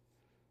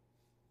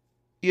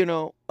 you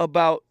know,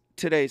 about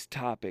today's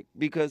topic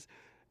because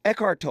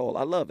Eckhart Tolle,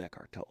 I love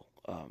Eckhart Tolle.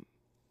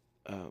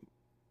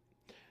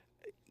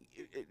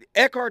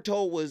 Eckhart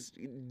Tolle was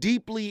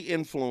deeply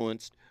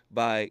influenced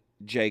by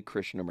J.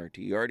 Krishnamurti.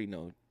 You already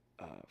know,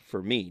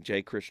 for me,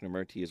 J.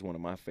 Krishnamurti is one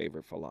of my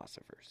favorite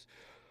philosophers.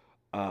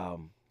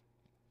 And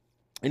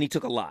he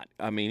took a lot.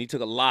 He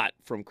took a lot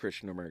from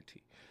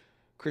Krishnamurti.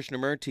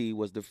 Krishnamurti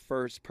was the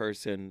first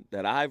person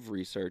that I've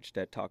researched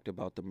that talked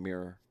about the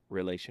mirror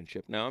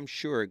relationship. Now, I'm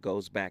sure it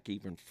goes back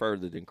even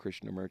further than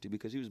Krishnamurti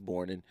because he was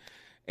born in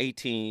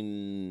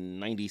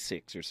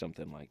 1896 or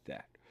something like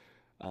that.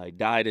 He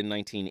died in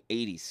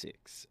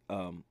 1986.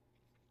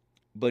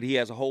 But he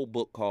has a whole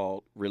book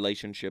called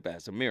Relationship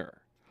as a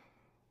Mirror.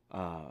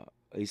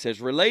 He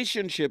says,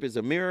 relationship is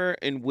a mirror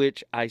in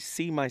which I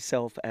see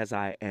myself as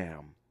I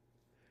am.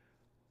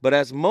 But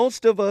as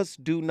most of us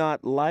do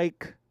not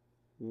like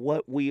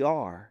what we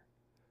are,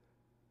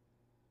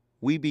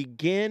 we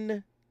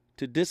begin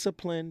to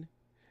discipline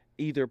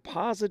either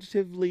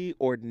positively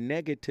or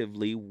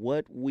negatively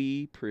what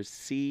we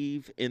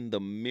perceive in the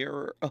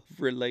mirror of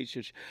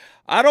relationship.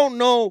 I don't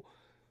know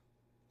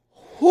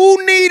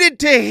who needed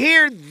to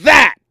hear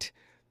that.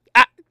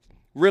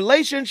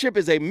 Relationship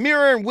is a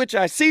mirror in which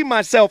I see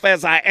myself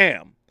as I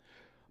am.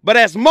 But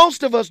as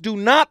most of us do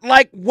not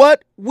like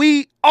what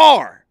we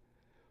are,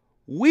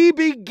 we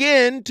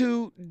begin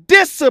to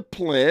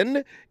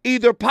discipline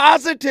either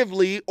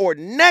positively or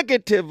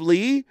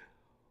negatively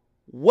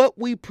what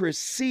we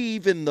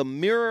perceive in the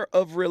mirror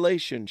of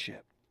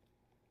relationship.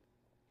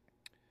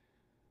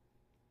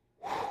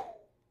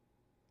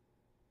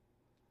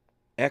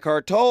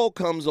 Eckhart Tolle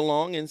comes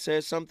along and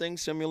says something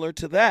similar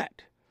to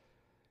that.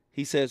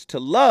 He says, to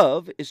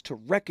love is to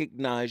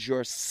recognize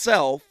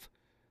yourself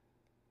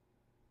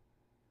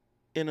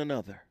in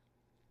another.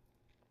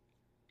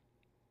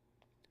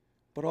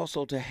 But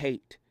also to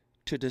hate,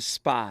 to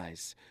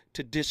despise,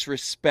 to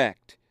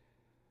disrespect.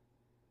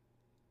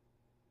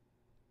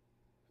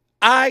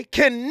 I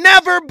can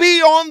never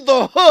be on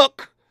the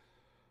hook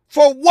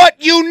for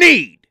what you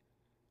need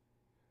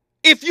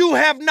if you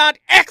have not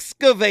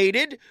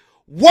excavated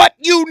what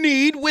you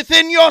need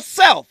within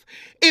yourself.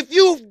 If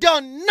you've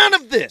done none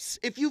of this,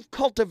 if you've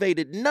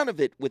cultivated none of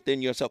it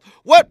within yourself,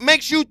 what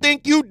makes you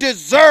think you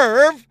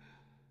deserve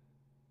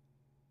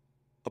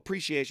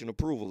appreciation,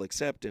 approval,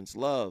 acceptance,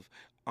 love,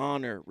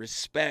 honor,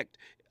 respect,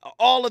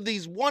 all of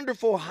these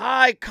wonderful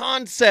high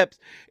concepts,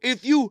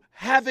 if you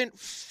haven't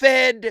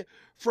fed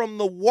from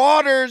the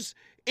waters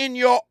in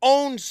your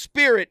own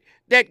spirit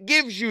that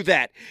gives you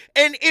that?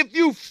 And if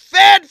you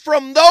fed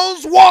from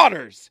those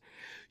waters,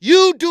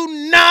 you do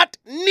not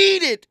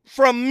need it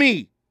from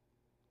me.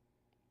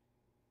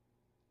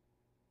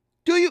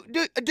 Do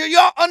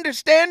y'all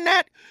understand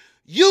that?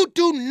 You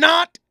do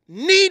not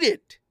need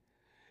it.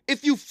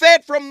 If you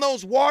fed from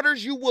those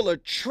waters, you will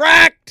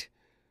attract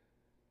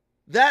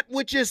that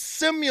which is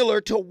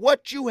similar to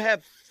what you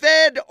have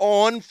fed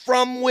on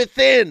from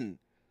within.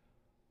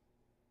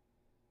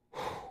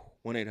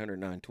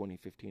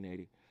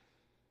 1-800-920-1580.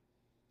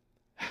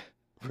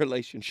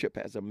 Relationship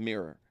as a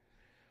mirror.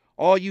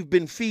 All you've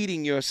been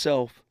feeding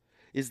yourself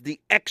is the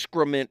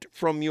excrement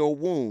from your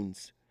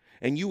wounds,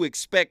 and you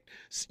expect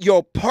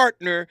your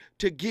partner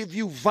to give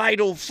you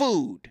vital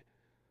food.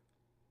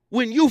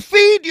 When you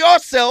feed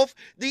yourself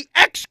the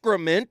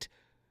excrement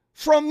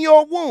from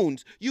your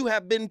wounds, you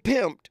have been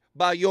pimped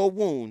by your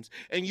wounds,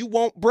 and you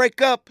won't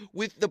break up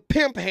with the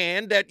pimp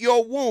hand that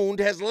your wound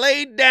has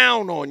laid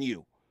down on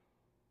you.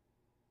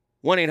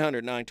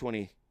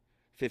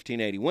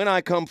 1-800-920-1580. When I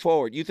come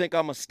forward, you think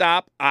I'm going to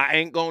stop? I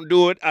ain't going to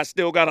do it. I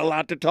still got a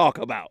lot to talk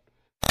about.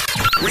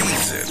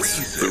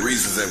 Reasons. The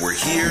reasons that we're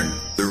here,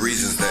 the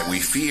reasons that we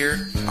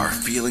fear, our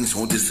feelings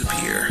won't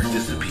disappear.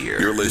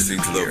 You're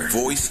listening to the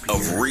voice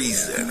of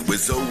reason with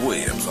Zoe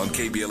Williams on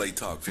KBLA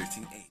Talk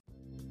 1580.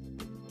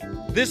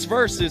 This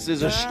versus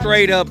is a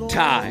straight up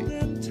tie.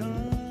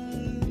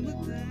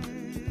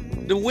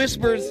 The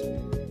whispers,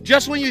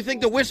 just when you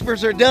think the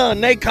whispers are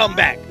done, they come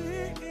back.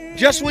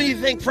 Just when you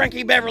think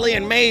Frankie Beverly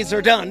and Maze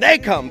are done, they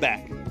come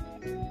back.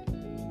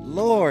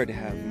 Lord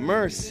have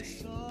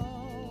mercy.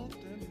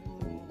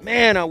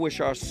 Man, I wish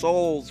our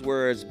souls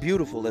were as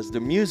beautiful as the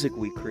music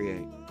we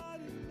create.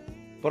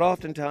 But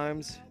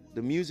oftentimes,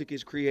 the music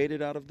is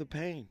created out of the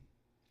pain.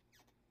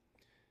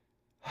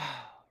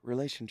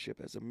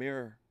 Relationship as a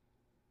mirror.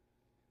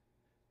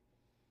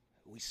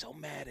 We're so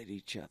mad at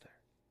each other.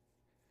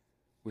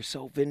 We're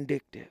so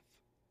vindictive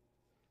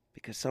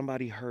because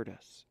somebody hurt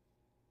us.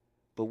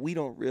 But we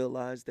don't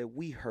realize that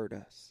we hurt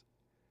us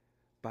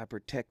by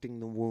protecting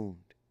the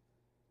wound,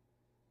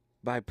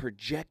 by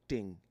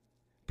protecting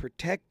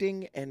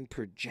and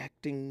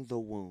projecting the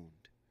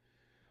wound.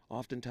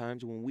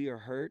 Oftentimes when we are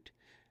hurt,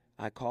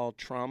 I call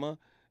trauma,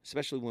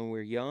 especially when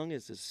we're young,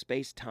 is a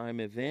space-time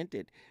event.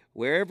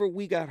 Wherever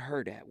we got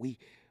hurt at, we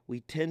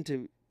tend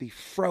to be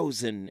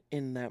frozen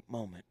in that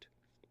moment.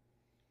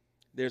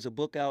 There's a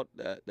book out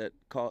that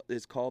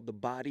is called The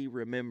Body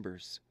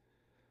Remembers.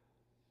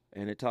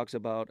 And it talks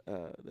about,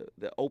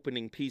 the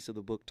opening piece of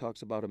the book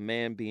talks about a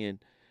man being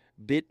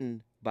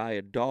bitten by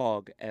a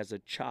dog as a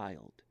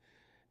child.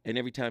 And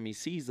every time he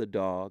sees a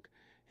dog,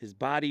 his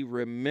body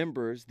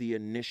remembers the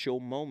initial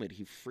moment.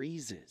 He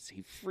freezes.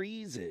 He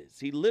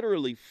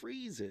literally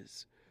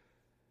freezes.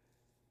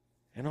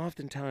 And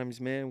oftentimes,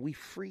 man, we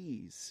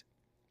freeze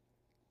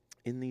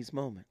in these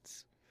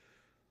moments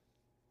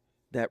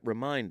that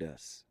remind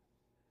us,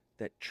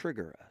 that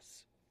trigger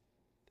us.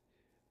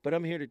 But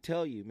I'm here to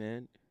tell you,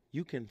 man,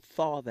 you can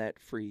thaw that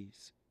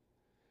freeze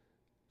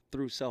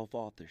through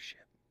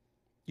self-authorship.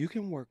 You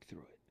can work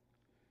through it,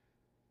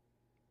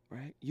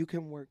 right? You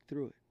can work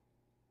through it.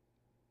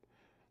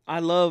 I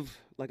love,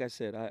 like I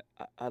said,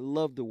 I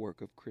love the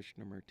work of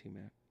Krishnamurti,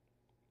 man.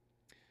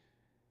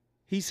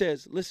 He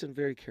says, listen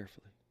very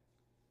carefully.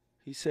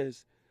 He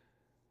says,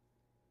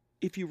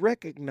 if you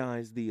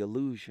recognize the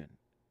illusion,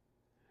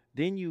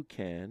 then you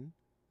can,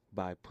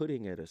 by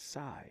putting it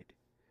aside,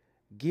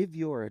 give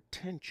your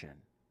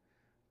attention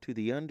to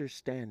the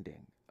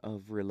understanding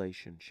of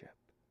relationship.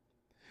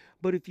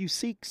 But if you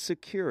seek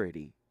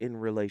security in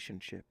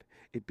relationship,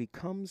 it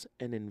becomes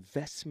an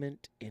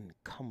investment in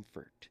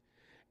comfort,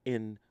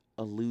 in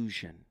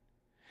illusion.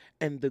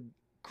 And the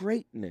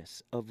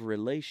greatness of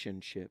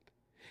relationship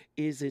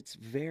is its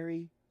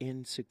very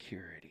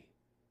insecurity.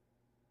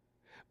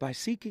 By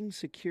seeking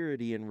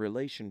security in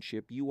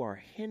relationship, you are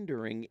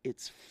hindering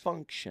its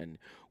function,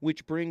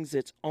 which brings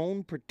its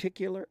own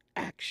particular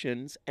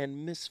actions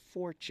and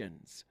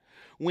misfortunes.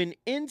 When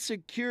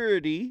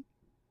insecurity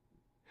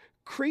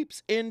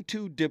creeps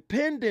into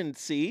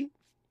dependency,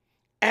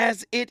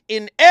 as it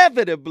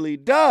inevitably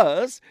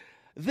does,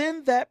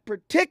 then that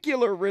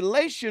particular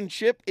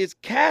relationship is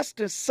cast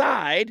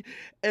aside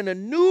and a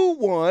new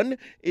one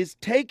is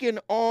taken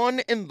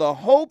on in the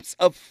hopes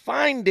of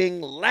finding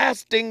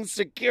lasting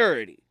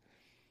security.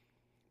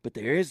 But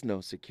there is no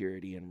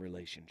security in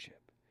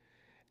relationship.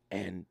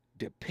 And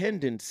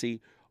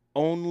dependency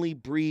only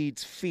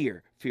breeds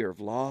fear. Fear of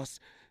loss,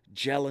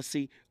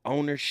 jealousy,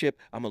 ownership.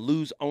 I'm going to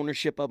lose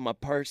ownership of my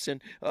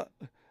person. I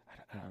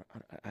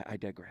I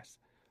digress.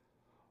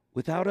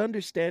 Without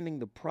understanding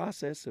the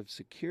process of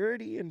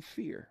security and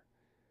fear,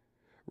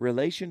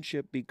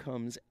 relationship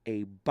becomes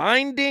a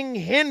binding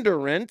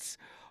hindrance,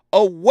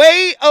 a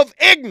way of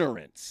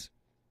ignorance.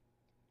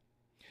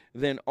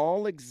 Then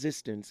all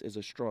existence is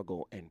a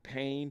struggle and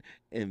pain,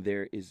 and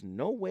there is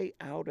no way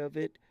out of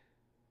it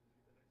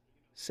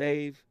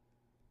save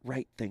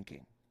right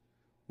thinking,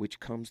 which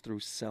comes through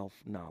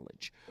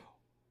self-knowledge.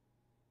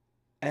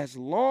 As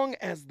long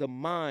as the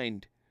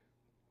mind...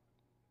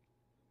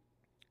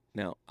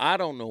 Now, I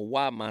don't know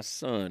why my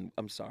son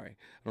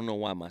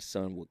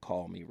would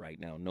call me right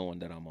now knowing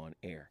that I'm on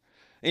air.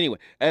 Anyway,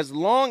 as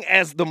long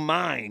as the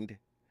mind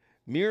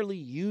merely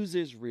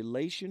uses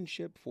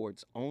relationship for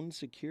its own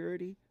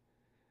security,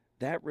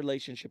 that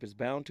relationship is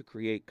bound to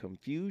create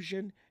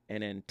confusion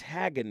and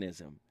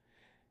antagonism.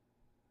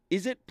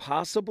 Is it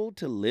possible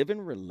to live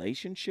in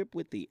relationship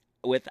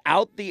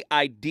without the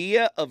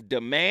idea of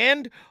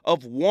demand,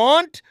 of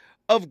want,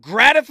 of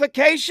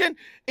gratification?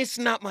 It's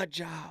not my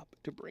job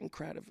to bring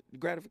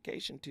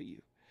gratification to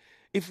you.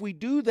 If we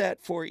do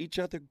that for each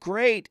other,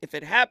 great. If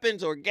it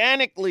happens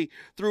organically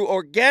through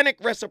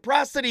organic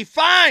reciprocity,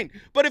 fine.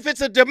 But if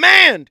it's a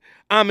demand,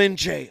 I'm in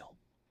jail.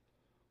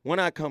 When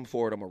I come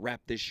forward, I'm going to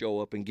wrap this show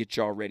up and get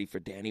y'all ready for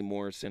Danny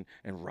Morrison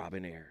and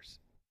Robin Ayers.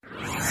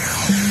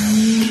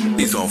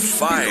 He's on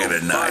fire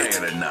tonight.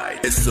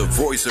 It's the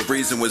Voice of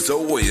Reason with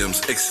Zoe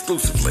Williams,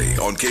 exclusively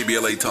on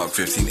KBLA Talk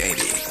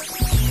 1580.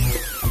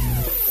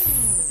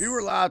 If you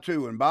were lied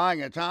to when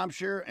buying a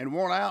timeshare and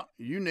want out,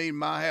 you need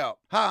my help.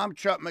 Hi, I'm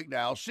Chuck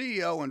McDowell,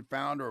 CEO and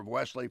founder of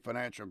Wesley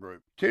Financial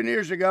Group. 10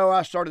 years ago,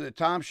 I started the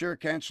timeshare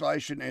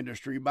cancellation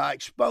industry by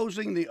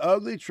exposing the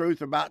ugly truth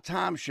about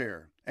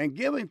timeshare and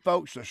giving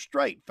folks the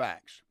straight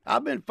facts.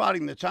 I've been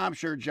fighting the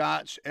timeshare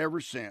giants ever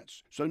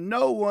since, so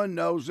no one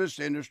knows this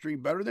industry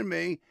better than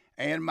me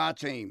and my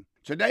team.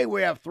 Today,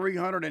 we have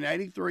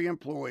 383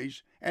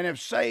 employees and have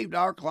saved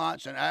our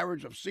clients an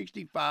average of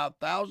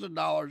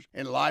 $65,000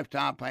 in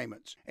lifetime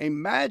payments.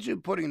 Imagine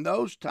putting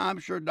those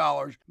timeshare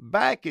dollars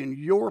back in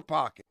your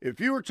pocket. If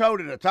you were told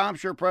at a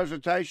timeshare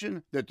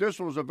presentation that this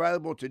was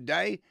available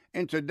today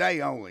and today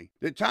only,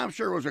 that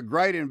timeshare was a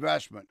great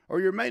investment,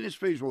 or your maintenance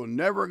fees will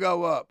never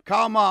go up,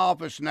 call my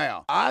office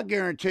now. I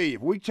guarantee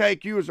if we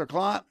take you as a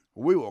client,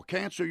 we will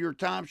cancel your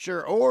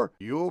timeshare or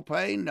you'll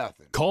pay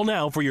nothing. Call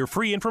now for your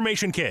free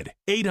information kit.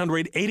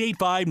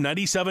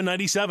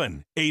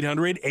 800-885-9797.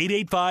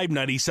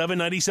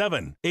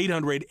 800-885-9797.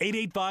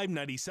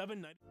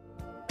 800-885-9797.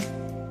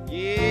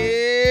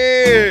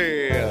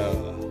 Yeah.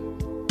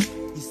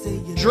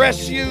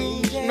 Dress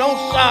shoes, no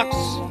socks.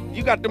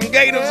 You got them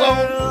gators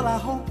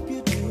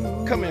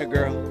on. Come here,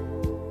 girl.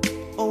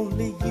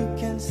 Only you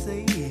can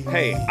say.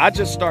 Hey, I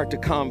just start the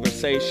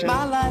conversation.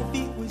 My life,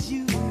 it was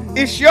you.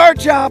 It's your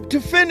job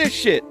to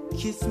finish it.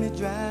 Kiss me,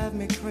 drive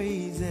me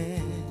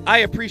crazy. I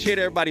appreciate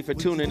everybody for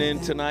tuning in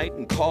tonight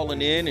and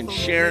calling in and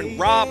sharing.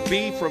 Rob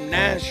B from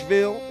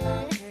Nashville.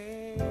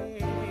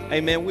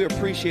 Hey, man, we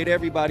appreciate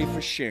everybody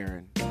for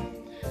sharing.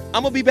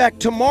 I'm going to be back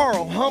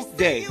tomorrow, hump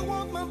day,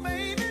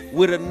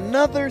 with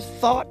another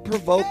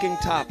thought-provoking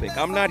topic.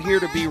 I'm not here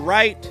to be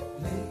right.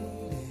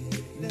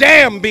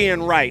 Damn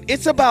being right.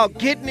 It's about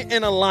getting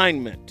in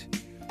alignment.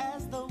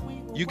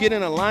 You get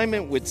in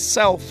alignment with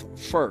self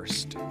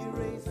first,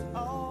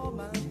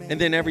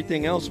 and then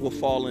everything else will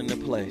fall into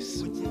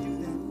place.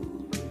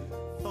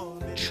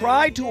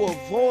 Try to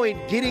avoid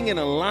getting in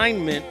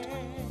alignment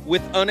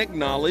with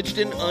unacknowledged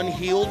and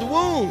unhealed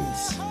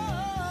wounds,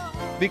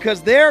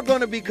 because they're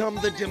going to become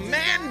the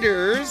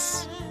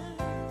demanders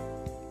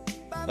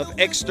of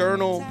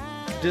external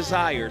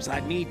desires. I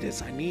need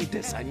this, I need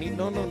this, I need...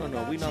 No,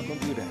 we're not going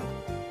to do that.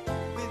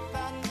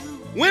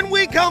 When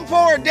we come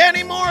forward,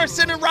 Danny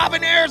Morrison and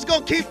Robin Ayers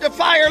going to keep the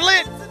fire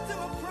lit.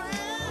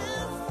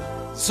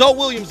 Zoe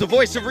Williams, the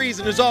voice of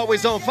reason, is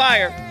always on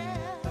fire.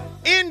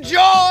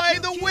 Enjoy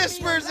the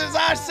whispers as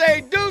I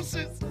say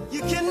deuces.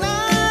 You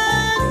cannot